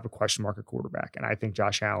don't have a question mark at quarterback. And I think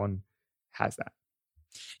Josh Allen has that.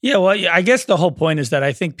 Yeah, well, I guess the whole point is that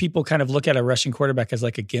I think people kind of look at a rushing quarterback as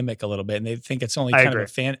like a gimmick a little bit, and they think it's only kind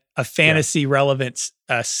of a fantasy relevant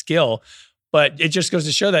skill. But it just goes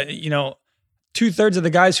to show that, 2/3 of the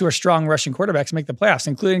guys who are strong rushing quarterbacks make the playoffs,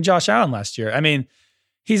 including Josh Allen last year. I mean,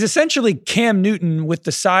 He's essentially Cam Newton with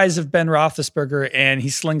the size of Ben Roethlisberger, and he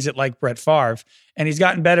slings it like Brett Favre. And he's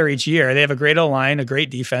gotten better each year. They have a great O-line, a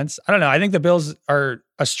great defense. I don't know. I think the Bills are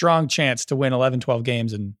a strong chance to win 11, 12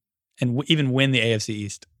 games and even win the AFC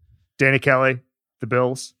East. Danny Kelly, the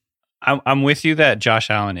Bills. I'm with you that Josh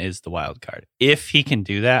Allen is the wild card. If he can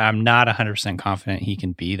do that, I'm not 100% confident he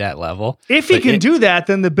can be that level. If he can do that,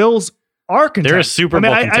 then the Bills are contenders. They're a Super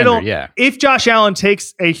Bowl contender, yeah. If Josh Allen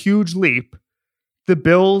takes a huge leap, the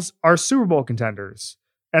Bills are Super Bowl contenders.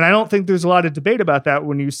 And I don't think there's a lot of debate about that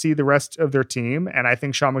when you see the rest of their team. And I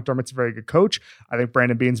think Sean McDermott's a very good coach. I think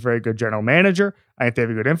Brandon Beane's a very good general manager. I think they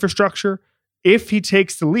have a good infrastructure. If he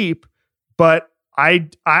takes the leap, but I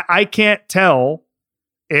can't tell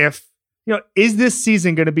if, is this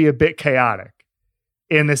season going to be a bit chaotic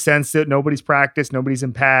in the sense that nobody's practiced, nobody's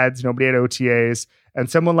in pads, nobody had OTAs, and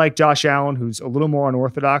someone like Josh Allen, who's a little more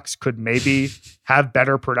unorthodox, could maybe have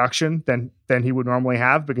better production than he would normally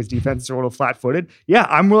have because defenses are a little flat-footed. Yeah,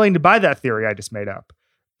 I'm willing to buy that theory I just made up,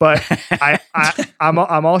 but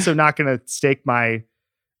I'm also not going to stake my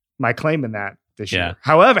claim in that this year.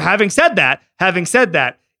 However, having said that,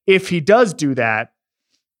 if he does do that,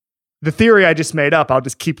 the theory I just made up, I'll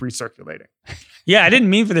just keep recirculating. Yeah, I didn't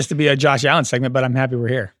mean for this to be a Josh Allen segment, but I'm happy we're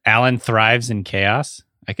here. Allen thrives in chaos.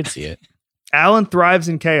 I could see it. Allen thrives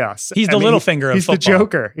in chaos. He's the little finger of he's football.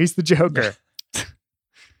 He's the Joker.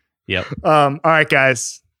 Yep. All right,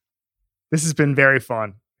 guys. This has been very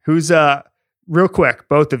fun. Who's real quick,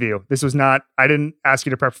 both of you. This was not, I didn't ask you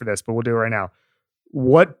to prep for this, but we'll do it right now.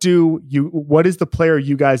 What is the player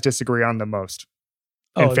you guys disagree on the most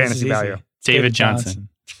in fantasy value? David Johnson.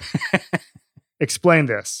 Explain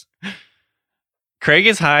this. Craig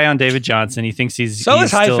is high on David Johnson. He thinks he's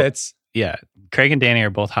Heifetz. Yeah. Craig and Danny are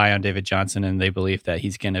both high on David Johnson, and they believe that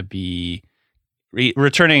he's going to be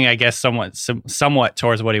returning, I guess, somewhat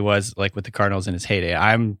towards what he was like with the Cardinals in his heyday.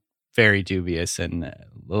 I'm very dubious and a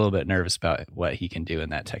little bit nervous about what he can do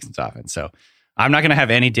in that Texans offense. So I'm not going to have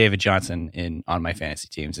any David Johnson on my fantasy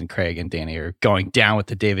teams, and Craig and Danny are going down with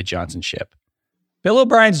the David Johnson ship. Bill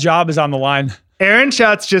O'Brien's job is on the line. Aaron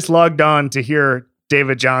Schatz just logged on to hear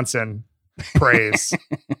David Johnson praise.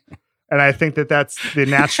 And I think that's the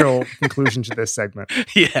natural conclusion to this segment.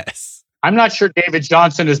 Yes. I'm not sure David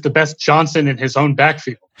Johnson is the best Johnson in his own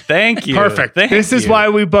backfield. Thank you. Perfect. This is why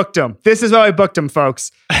we booked him.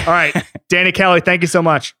 Folks. All right. Danny Kelly, thank you so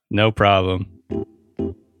much. No problem.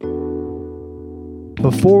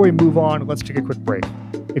 Before we move on, let's take a quick break.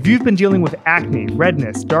 If you've been dealing with acne,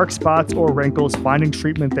 redness, dark spots, or wrinkles, finding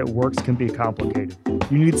treatment that works can be complicated.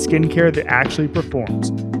 You need skincare that actually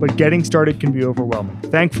performs, but getting started can be overwhelming.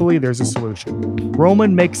 Thankfully, there's a solution.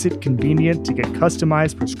 Roman makes it convenient to get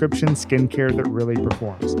customized prescription skincare that really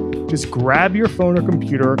performs. Just grab your phone or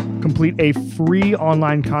computer, complete a free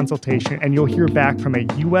online consultation, and you'll hear back from a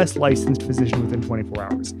U.S. licensed physician within 24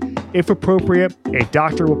 hours. If appropriate, a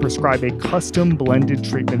doctor will prescribe a custom blended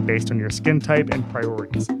treatment based on your skin type and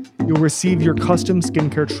priorities. You'll receive your custom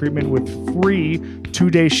skincare treatment with free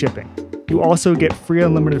 2-day shipping. You also get free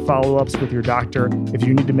unlimited follow-ups with your doctor if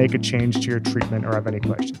you need to make a change to your treatment or have any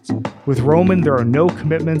questions. With Roman, there are no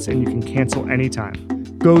commitments and you can cancel anytime.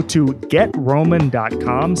 Go to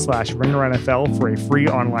getroman.com/RingerNFL for a free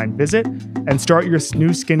online visit and start your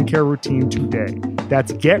new skincare routine today.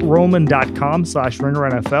 That's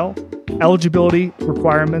getroman.com/RingerNFL. Eligibility,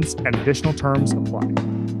 requirements, and additional terms apply.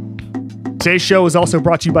 Today's show is also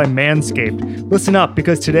brought to you by Manscaped. Listen up,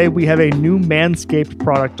 because today we have a new Manscaped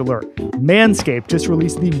product alert. Manscaped just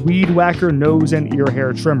released the Weed Whacker Nose and Ear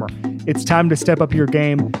Hair Trimmer. It's time to step up your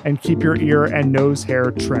game and keep your ear and nose hair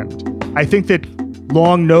trimmed. I think that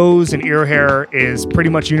long nose and ear hair is pretty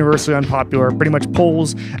much universally unpopular, pretty much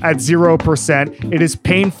pulls at 0%. It is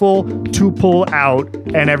painful to pull out,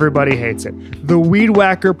 and everybody hates it. The Weed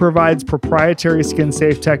Whacker provides proprietary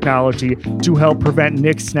skin-safe technology to help prevent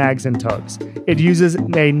nicks, snags, and tugs. It uses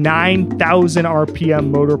a 9,000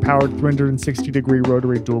 RPM motor-powered 360-degree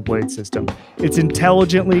rotary dual-blade system. Its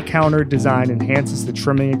intelligently countered design enhances the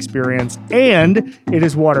trimming experience, and it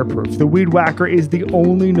is waterproof. The Weed Whacker is the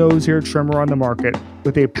only nose hair trimmer on the market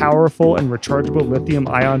with a powerful and rechargeable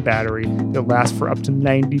lithium-ion battery that lasts for up to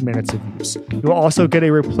 90 minutes of use. You'll also get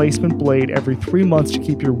a replacement blade every 3 months to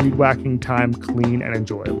keep your weed whacking time clean and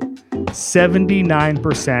enjoyable.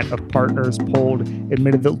 79% of partners polled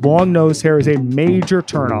admitted that long nose hair is a major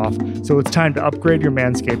turnoff, so it's time to upgrade your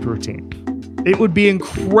Manscaped routine. It would be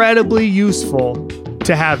incredibly useful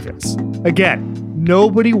to have this. Again,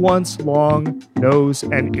 nobody wants long nose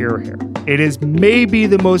and ear hair. It is maybe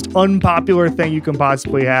the most unpopular thing you can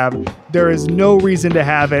possibly have. There is no reason to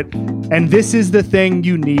have it, and this is the thing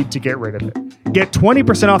you need to get rid of it. Get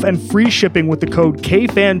 20% off and free shipping with the code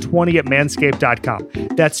KFAN20 at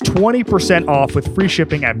manscaped.com. That's 20% off with free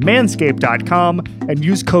shipping at manscaped.com and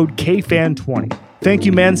use code KFAN20. Thank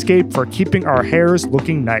you, Manscaped, for keeping our hairs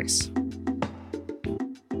looking nice.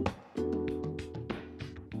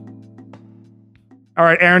 All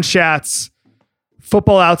right, Aaron Schatz,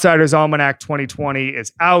 Football Outsiders Almanac 2020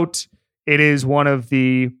 is out. It is one of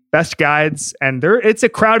the best guides, and it's a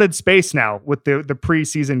crowded space now with the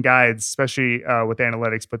preseason guides, especially with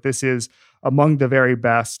analytics, but this is among the very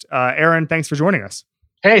best. Aaron, thanks for joining us.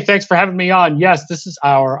 Hey, thanks for having me on. Yes, this is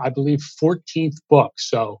our, I believe, 14th book.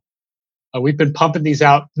 So we've been pumping these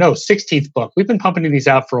out. No, 16th book. We've been pumping these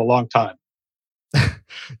out for a long time.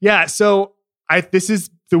 Yeah, so this is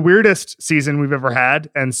the weirdest season we've ever had,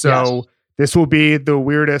 and so this will be the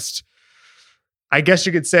weirdest, I guess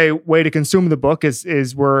you could say, way to consume the book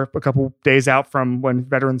is we're a couple days out from when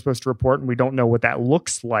veterans supposed to report, and we don't know what that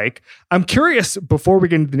looks like. I'm curious, before we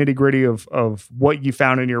get into the nitty gritty of what you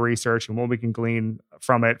found in your research and what we can glean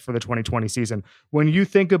from it for the 2020 season, when you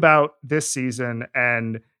think about this season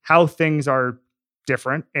and how things are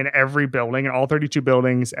different in every building, in all 32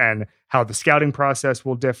 buildings, and how the scouting process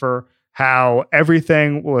will differ, how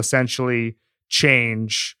everything will essentially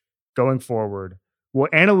change going forward. Will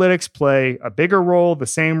analytics play a bigger role, the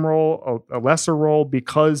same role, a lesser role,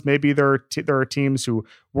 because maybe there are teams who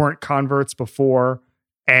weren't converts before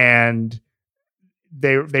and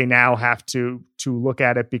they now have to look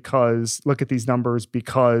at it look at these numbers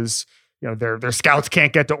because their scouts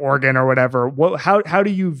can't get to Oregon or whatever. How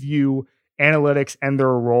do you view analytics and their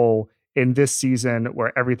role in this season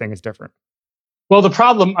where everything is different? Well,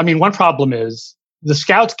 one problem is the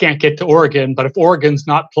scouts can't get to Oregon, but if Oregon's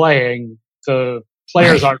not playing, the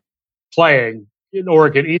players aren't playing in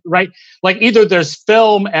Oregon, right? Like either there's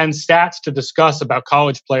film and stats to discuss about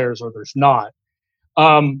college players or there's not.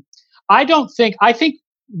 I think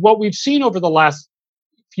what we've seen over the last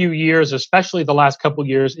few years, especially the last couple of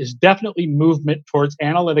years, is definitely movement towards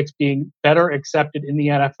analytics being better accepted in the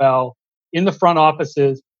NFL, in the front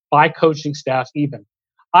offices, by coaching staffs even.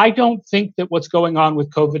 I don't think that what's going on with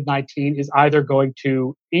COVID-19 is either going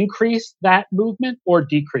to increase that movement or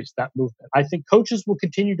decrease that movement. I think coaches will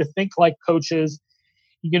continue to think like coaches.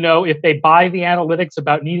 If they buy the analytics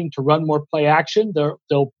about needing to run more play action,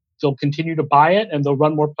 they'll continue to buy it and they'll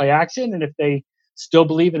run more play action. And if they still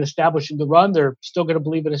believe in establishing the run, they're still going to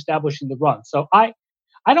believe in establishing the run. So I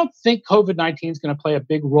don't think COVID-19 is going to play a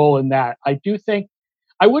big role in that. I do think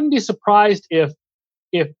I wouldn't be surprised if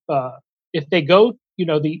they go,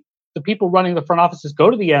 the people running the front offices go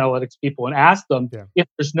to the analytics people and ask them if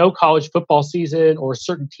there's no college football season or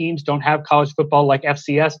certain teams don't have college football like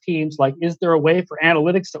FCS teams, like, is there a way for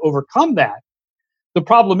analytics to overcome that? The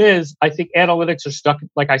problem is, I think analytics are stuck,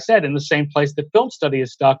 like I said, in the same place that film study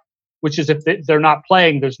is stuck, which is if they're not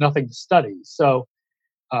playing, there's nothing to study. So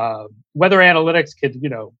whether analytics could,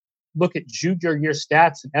 look at junior year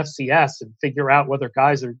stats in FCS and figure out whether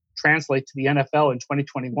guys are translate to the NFL in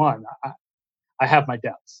 2021, I have my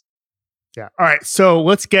doubts. Yeah. All right. So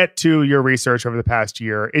let's get to your research over the past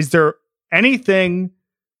year. Is there anything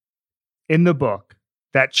in the book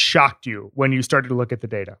that shocked you when you started to look at the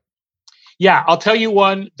data? Yeah, I'll tell you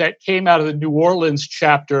one that came out of the New Orleans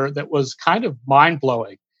chapter that was kind of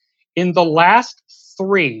mind-blowing. In the last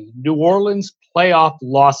 3 New Orleans playoff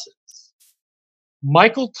losses,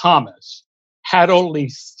 Michael Thomas had only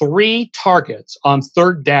 3 targets on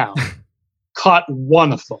third down, caught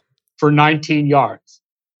 1 of them for 19 yards.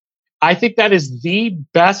 I think that is the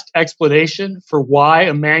best explanation for why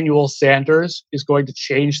Emmanuel Sanders is going to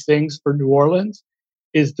change things for New Orleans,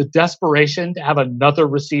 is the desperation to have another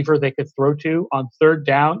receiver they could throw to on third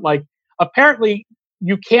down. Like, apparently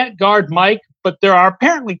you can't guard Mike, but there are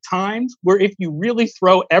apparently times where if you really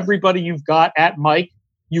throw everybody you've got at Mike,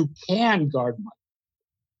 you can guard Mike.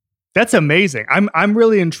 That's amazing. I'm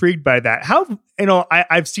really intrigued by that. How,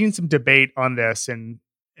 I've seen some debate on this, and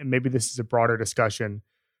maybe this is a broader discussion,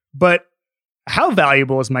 but how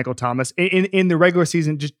valuable is Michael Thomas in the regular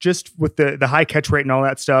season, just with the high catch rate and all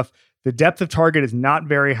that stuff? The depth of target is not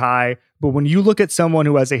very high, but when you look at someone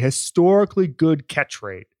who has a historically good catch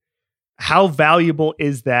rate, how valuable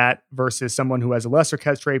is that versus someone who has a lesser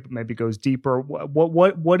catch rate but maybe goes deeper?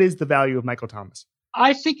 What is the value of Michael Thomas?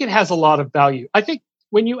 I think it has a lot of value. I think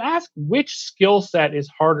when you ask which skill set is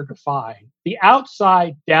harder to find, the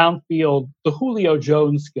outside downfield, the Julio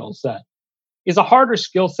Jones skill set is a harder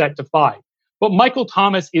skill set to find. But Michael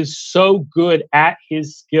Thomas is so good at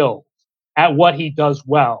his skills, at what he does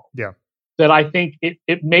well, that I think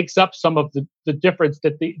it makes up some of the difference,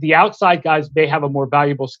 that the outside guys may have a more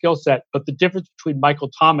valuable skill set, but the difference between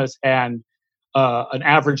Michael Thomas and an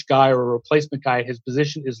average guy or a replacement guy at his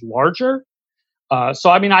position is larger. So,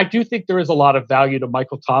 I mean, I do think there is a lot of value to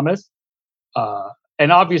Michael Thomas.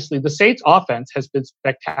 And obviously, the Saints offense has been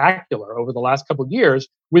spectacular over the last couple of years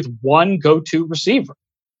with one go-to receiver.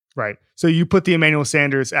 Right. So you put the Emmanuel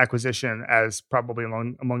Sanders acquisition as probably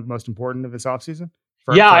among the most important of this offseason?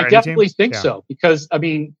 I definitely think so. Because, I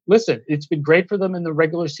mean, listen, it's been great for them in the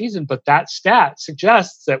regular season, but that stat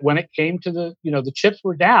suggests that when it came to the chips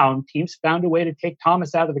were down, teams found a way to take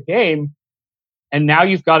Thomas out of the game. And now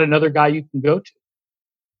you've got another guy you can go to.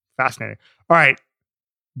 Fascinating. All right.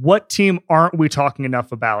 What team aren't we talking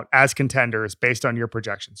enough about as contenders based on your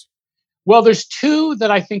projections? Well, there's two that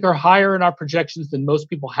I think are higher in our projections than most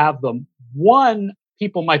people have them. One,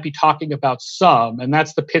 people might be talking about some, and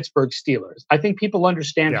that's the Pittsburgh Steelers. I think people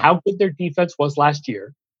understand how good their defense was last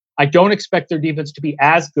year. I don't expect their defense to be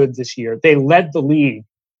as good this year. They led the league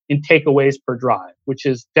in takeaways per drive, which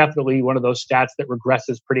is definitely one of those stats that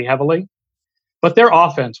regresses pretty heavily. But their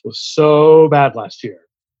offense was so bad last year.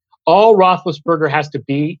 All Roethlisberger has to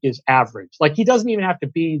be is average. Like, he doesn't even have to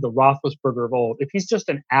be the Roethlisberger of old. If he's just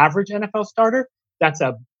an average NFL starter, that's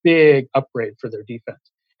a big upgrade for their defense.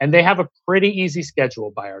 And they have a pretty easy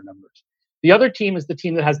schedule by our numbers. The other team is the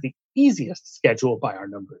team that has the easiest schedule by our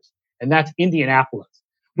numbers, and that's Indianapolis,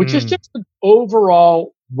 which is just an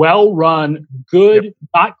overall well-run, good,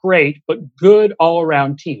 not great, but good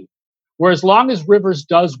all-around team. Where as long as Rivers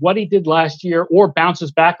does what he did last year or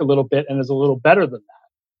bounces back a little bit and is a little better than that,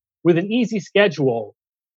 with an easy schedule,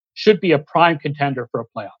 should be a prime contender for a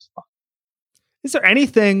playoff spot. Is there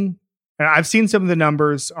anything, and I've seen some of the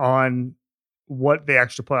numbers on what the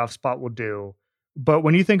extra playoff spot will do, but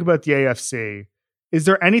when you think about the AFC, is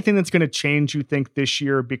there anything that's going to change, you think, this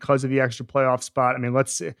year because of the extra playoff spot? I mean,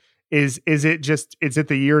 is it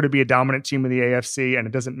the year to be a dominant team in the AFC, and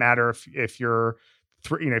it doesn't matter if you're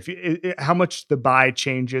how much the bye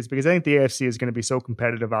changes, because I think the AFC is going to be so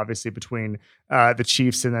competitive, obviously, between the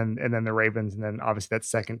Chiefs and then the Ravens, and then obviously that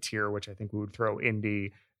second tier, which I think we would throw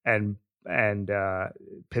Indy and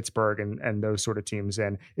Pittsburgh and those sort of teams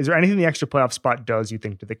in. Is there anything the extra playoff spot does, you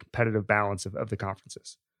think, to the competitive balance of the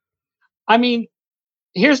conferences? I mean,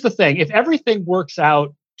 here's the thing. If everything works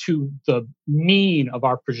out to the mean of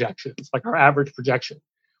our projections, like our average projection,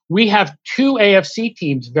 we have two AFC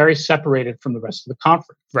teams very separated from the rest of the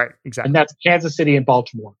conference. Right, exactly. And that's Kansas City and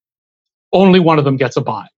Baltimore. Only one of them gets a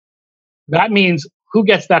bye. That means who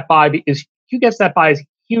gets that bye is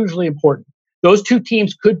hugely important. Those two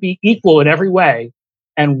teams could be equal in every way,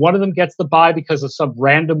 and one of them gets the bye because of some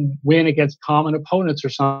random win against common opponents or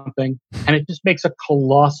something, and it just makes a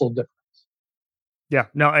colossal difference. Yeah,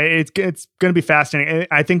 no, it's going to be fascinating.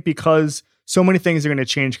 I think because so many things are going to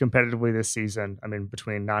change competitively this season. I mean,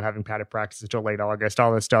 between not having padded practice until late August,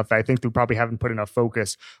 all this stuff, I think we probably haven't put enough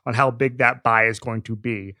focus on how big that bye is going to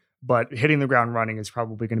be. But hitting the ground running is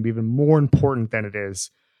probably going to be even more important than it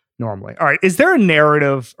is normally. All right, is there a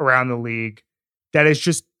narrative around the league that is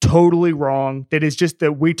just totally wrong? That is just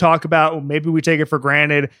that we talk about, well, maybe we take it for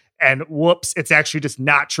granted, and whoops, it's actually just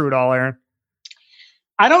not true at all, Aaron?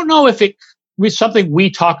 I don't know if it was something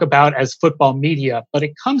we talk about as football media, but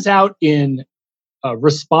it comes out in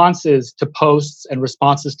responses to posts and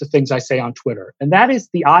responses to things I say on Twitter. And that is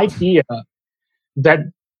the idea that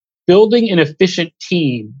building an efficient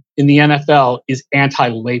team in the NFL is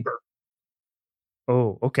anti-labor.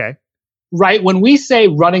 Oh, okay. Right. When we say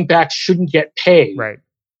running backs shouldn't get paid, right,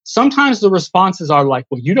 sometimes the responses are like,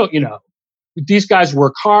 well, these guys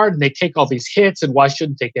work hard and they take all these hits, and why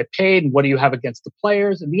shouldn't they get paid? And what do you have against the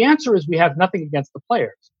players? And the answer is we have nothing against the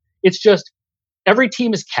players. It's just every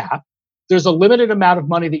team is capped. There's a limited amount of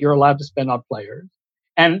money that you're allowed to spend on players.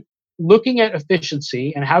 And looking at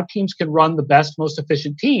efficiency and how teams can run the best, most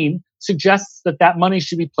efficient team suggests that money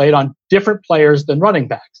should be played on different players than running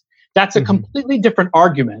backs. That's a completely different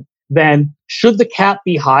argument than should the cap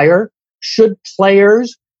be higher? Should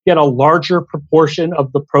players get a larger proportion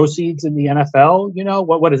of the proceeds in the NFL?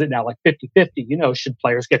 What is it now? Like 50-50, should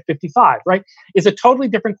players get 55, right? Is a totally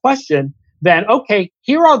different question than, okay,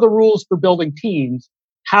 here are the rules for building teams.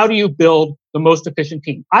 How do you build the most efficient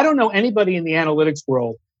team? I don't know anybody in the analytics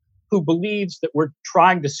world who believes that we're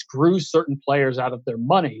trying to screw certain players out of their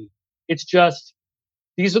money. It's just,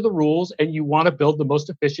 these are the rules, and you want to build the most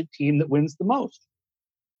efficient team that wins the most.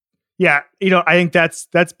 Yeah, I think that's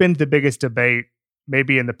been the biggest debate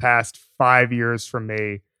maybe in the past 5 years for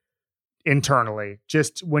me internally.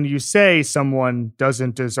 Just when you say someone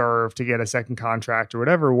doesn't deserve to get a second contract or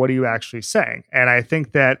whatever, what are you actually saying? And I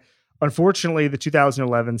think that unfortunately the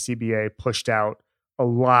 2011 CBA pushed out a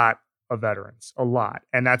lot of veterans, a lot.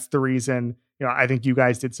 And that's the reason, I think you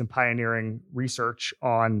guys did some pioneering research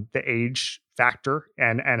on the age factor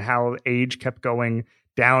and how age kept going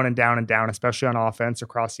down and down and down, especially on offense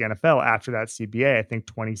across the NFL after that CBA. I think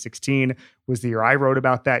 2016 was the year I wrote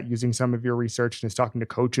about that using some of your research and just talking to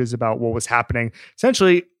coaches about what was happening.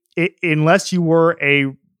 Essentially, unless you were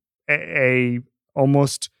a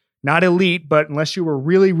almost not elite, but unless you were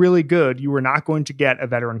really, really good, you were not going to get a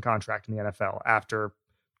veteran contract in the NFL after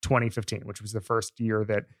 2015, which was the first year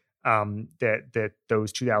that that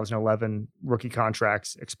those 2011 rookie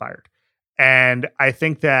contracts expired. And I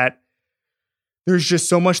think that there's just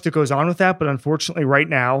so much that goes on with that. But unfortunately, right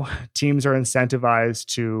now, teams are incentivized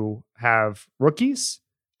to have rookies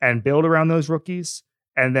and build around those rookies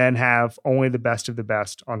and then have only the best of the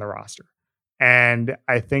best on the roster. And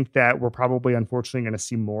I think that we're probably, unfortunately, going to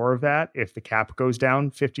see more of that if the cap goes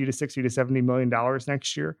down $50 to $60 to $70 million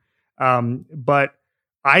next year. But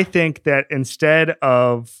I think that instead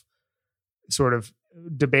of sort of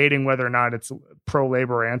debating whether or not it's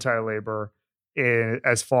pro-labor or anti-labor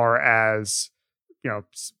as far as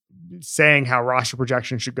saying how roster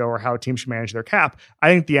projections should go or how teams should manage their cap, I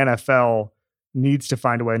think the NFL needs to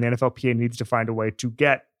find a way, and the NFLPA needs to find a way to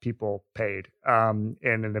get people paid in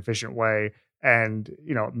an efficient way. And,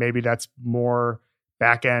 maybe that's more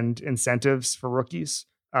back-end incentives for rookies.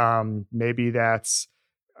 Maybe that's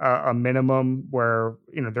a minimum where,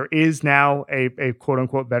 there is now a quote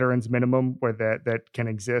unquote veterans minimum where that can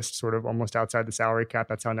exist sort of almost outside the salary cap.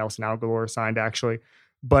 That's how Nelson Aguilar signed, actually.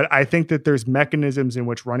 But I think that there's mechanisms in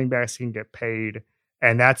which running backs can get paid,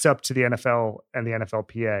 and that's up to the NFL and the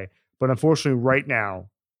NFLPA. But unfortunately, right now,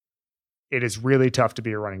 it is really tough to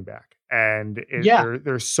be a running back. And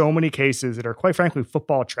there's so many cases that are, quite frankly,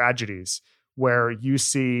 football tragedies where you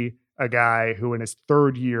see a guy who in his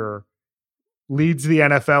third year leads the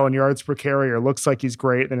NFL in yards per carry or looks like he's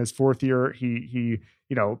great. Then his fourth year, he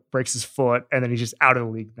breaks his foot, and then he's just out of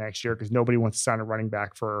the league next year because nobody wants to sign a running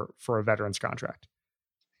back for a veteran's contract.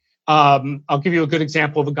 I'll give you a good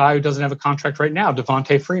example of a guy who doesn't have a contract right now,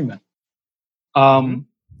 Devontae Freeman.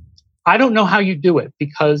 I don't know how you do it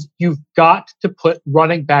because you've got to put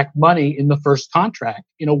running back money in the first contract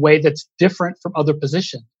in a way that's different from other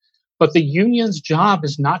positions. But the union's job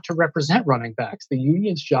is not to represent running backs. The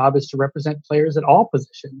union's job is to represent players at all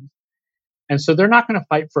positions. And so they're not going to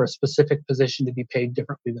fight for a specific position to be paid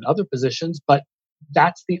differently than other positions, but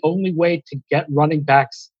that's the only way to get running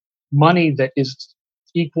backs money that is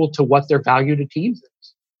equal to what their value to teams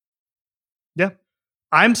is. Yeah.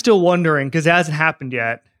 I'm still wondering, because it hasn't happened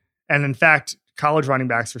yet. And in fact, college running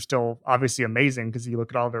backs are still obviously amazing because you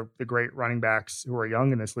look at all the great running backs who are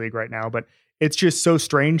young in this league right now. But it's just so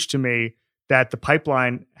strange to me that the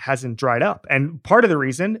pipeline hasn't dried up. And part of the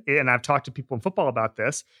reason, and I've talked to people in football about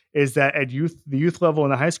this, is that at the youth level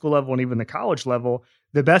and the high school level and even the college level,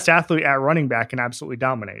 the best athlete at running back can absolutely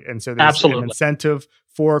dominate. And so there's an incentive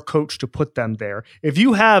for a coach to put them there. If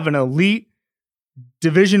you have an elite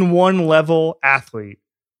Division I level athlete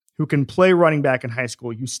who can play running back in high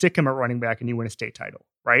school, you stick him at running back and you win a state title,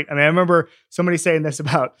 right? I mean, I remember somebody saying this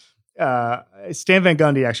about Stan Van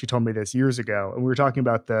Gundy actually told me this years ago, and we were talking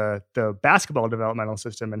about the basketball developmental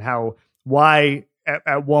system and why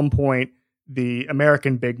at one point the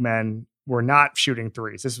American big men were not shooting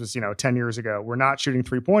threes. This was 10 years ago. We're not shooting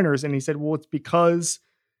 3-pointers, and he said, well, it's because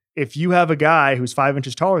if you have a guy who's 5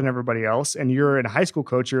 inches taller than everybody else, and you're a high school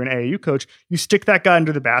coach, you're an AAU coach, you stick that guy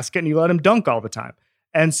into the basket and you let him dunk all the time.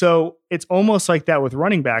 And so it's almost like that with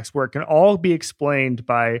running backs, where it can all be explained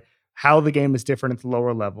by how the game is different at the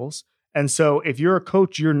lower levels. And so if you're a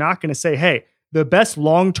coach, you're not going to say, hey, the best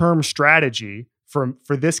long-term strategy for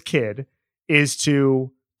this kid is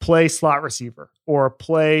to play slot receiver or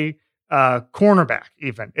play cornerback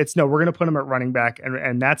even. It's no, we're going to put him at running back.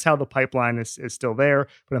 And that's how the pipeline is still there.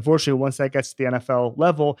 But unfortunately, once that gets to the NFL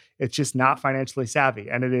level, it's just not financially savvy.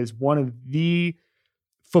 And it is one of the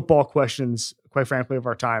football questions, quite frankly, of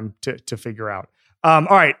our time to figure out. All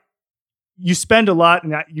right. You spend a lot,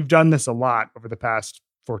 and you've done this a lot over the past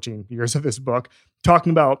 14 years of this book,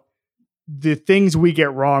 talking about the things we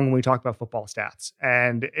get wrong when we talk about football stats.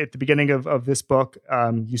 And at the beginning of this book,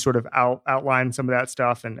 you sort of outline some of that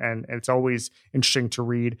stuff, and it's always interesting to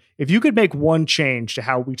read. If you could make one change to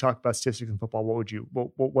how we talk about statistics in football,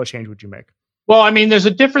 what change would you make? Well, I mean, there's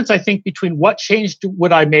a difference, I think, between what change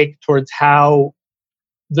would I make towards how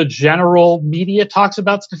the general media talks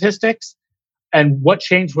about statistics and what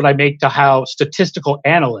change would I make to how statistical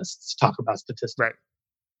analysts talk about statistics. Right.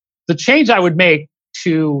 The change I would make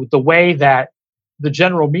to the way that the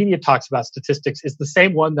general media talks about statistics is the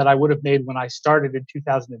same one that I would have made when I started in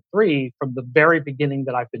 2003 from the very beginning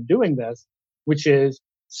that I've been doing this, which is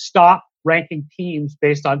stop ranking teams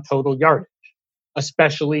based on total yardage.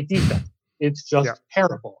 especially defense. It's just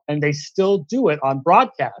terrible. And they still do it on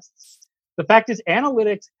broadcasts. The fact is,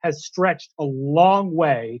 analytics has stretched a long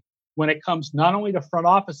way when it comes not only to front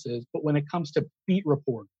offices, but when it comes to beat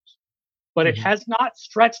reporters. But it has not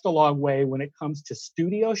stretched a long way when it comes to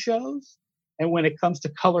studio shows and when it comes to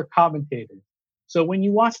color commentators. So when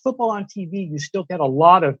you watch football on TV, you still get a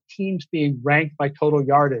lot of teams being ranked by total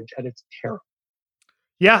yardage, and it's terrible.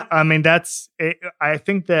 Yeah, I mean, I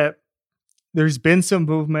think that there's been some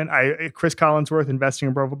movement. Chris Collinsworth investing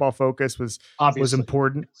in Pro Football Focus was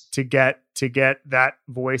important to get that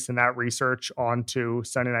voice and that research onto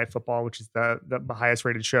Sunday Night Football, which is the highest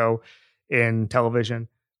rated show in television.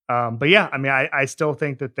 But yeah, I mean, I still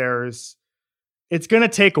think that it's going to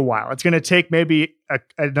take a while. It's going to take maybe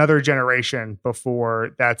another generation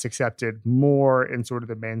before that's accepted more in sort of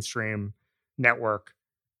the mainstream network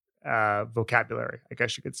vocabulary, I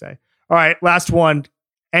guess you could say. All right, last one.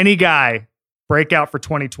 Any guy breakout for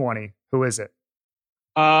 2020? Who is it?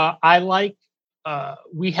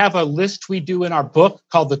 We have a list we do in our book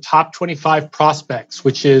called the top 25 prospects,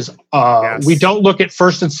 which is we don't look at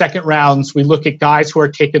first and second rounds. We look at guys who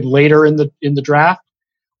are taken later in the draft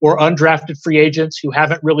or undrafted free agents who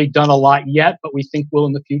haven't really done a lot yet, but we think will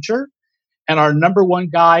in the future. And our number one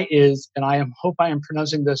guy is, and hope I am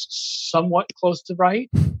pronouncing this somewhat close to right,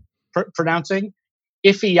 pronouncing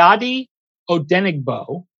Ifeadi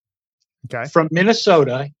Odenigbo. Okay. From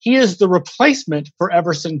Minnesota. He is the replacement for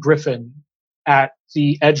Everson Griffin at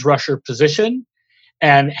the edge rusher position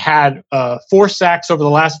and had 4 sacks over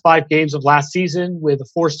the last 5 games of last season with a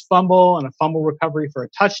forced fumble and a fumble recovery for a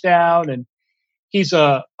touchdown. And he's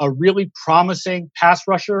a really promising pass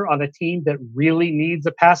rusher on a team that really needs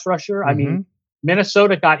a pass rusher. I mean,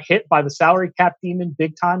 Minnesota got hit by the salary cap demon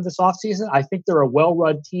big time this offseason. I think they're a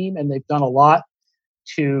well-run team and they've done a lot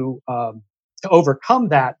to overcome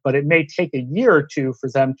that, but it may take a year or two for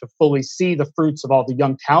them to fully see the fruits of all the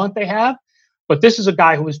young talent they have. But this is a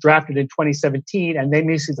guy who was drafted in 2017, and they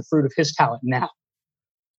may see the fruit of his talent now.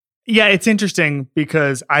 Yeah, it's interesting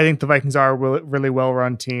because I think the Vikings are a really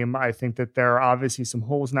well-run team. I think that there are obviously some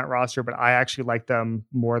holes in that roster, but I actually like them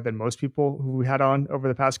more than most people who we had on over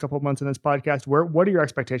the past couple of months in this podcast. What are your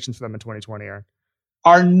expectations for them in 2020, Aaron?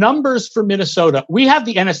 Our numbers for Minnesota, we have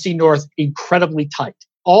the NFC North incredibly tight.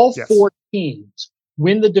 All 4 teams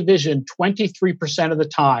win the division 23% of the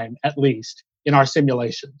time, at least, in our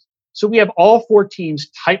simulations. So we have all 4 teams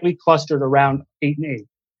tightly clustered around 8-8.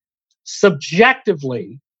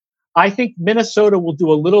 Subjectively, I think Minnesota will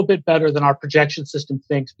do a little bit better than our projection system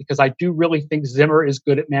thinks because I do really think Zimmer is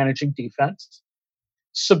good at managing defense.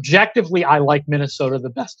 Subjectively, I like Minnesota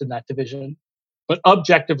the best in that division. But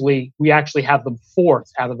objectively, we actually have them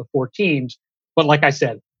 4th out of the 4 teams. But like I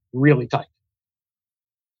said, really tight.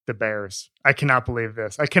 The Bears. I cannot believe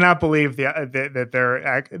this. I cannot believe that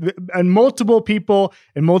they're and multiple people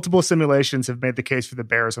in multiple simulations have made the case for the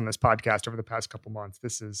Bears on this podcast over the past couple months.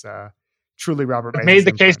 This is truly Robert Mason's made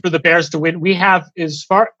the case for the Bears to win. We have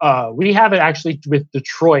it actually with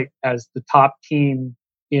Detroit as the top team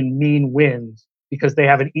in mean wins because they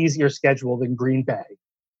have an easier schedule than Green Bay.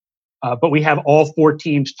 But we have all 4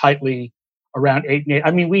 teams tightly around 8-8. I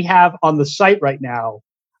mean, we have on the site right now,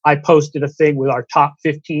 I posted a thing with our top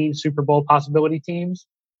 15 Super Bowl possibility teams,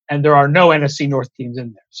 and there are no NFC North teams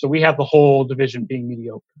in there. So we have the whole division being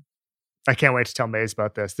mediocre. I can't wait to tell Maze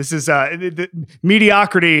about this. This is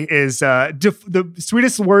mediocrity is the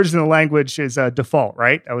sweetest words in the language is default,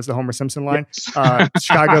 right? That was the Homer Simpson line. Yes.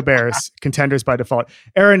 Chicago Bears, contenders by default.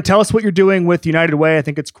 Aaron, tell us what you're doing with United Way. I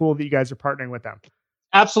think it's cool that you guys are partnering with them.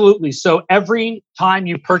 Absolutely. So every time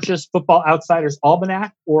you purchase Football Outsiders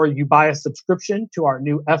Almanac or you buy a subscription to our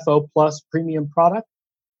new FO Plus premium product,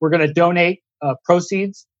 we're going to donate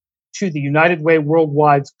proceeds to the United Way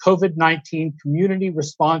Worldwide's COVID-19 Community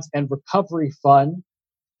Response and Recovery Fund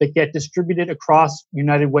that get distributed across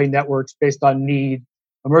United Way networks based on need,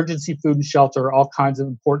 emergency food and shelter, all kinds of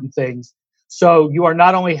important things. So you are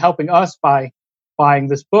not only helping us by buying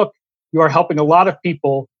this book, you are helping a lot of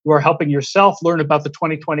people. You are helping yourself learn about the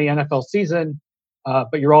 2020 NFL season,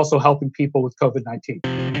 but you're also helping people with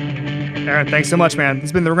COVID-19. Aaron, thanks so much, man. This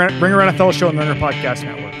has been the Ringer NFL show on the Ringer Podcast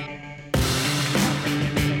Network.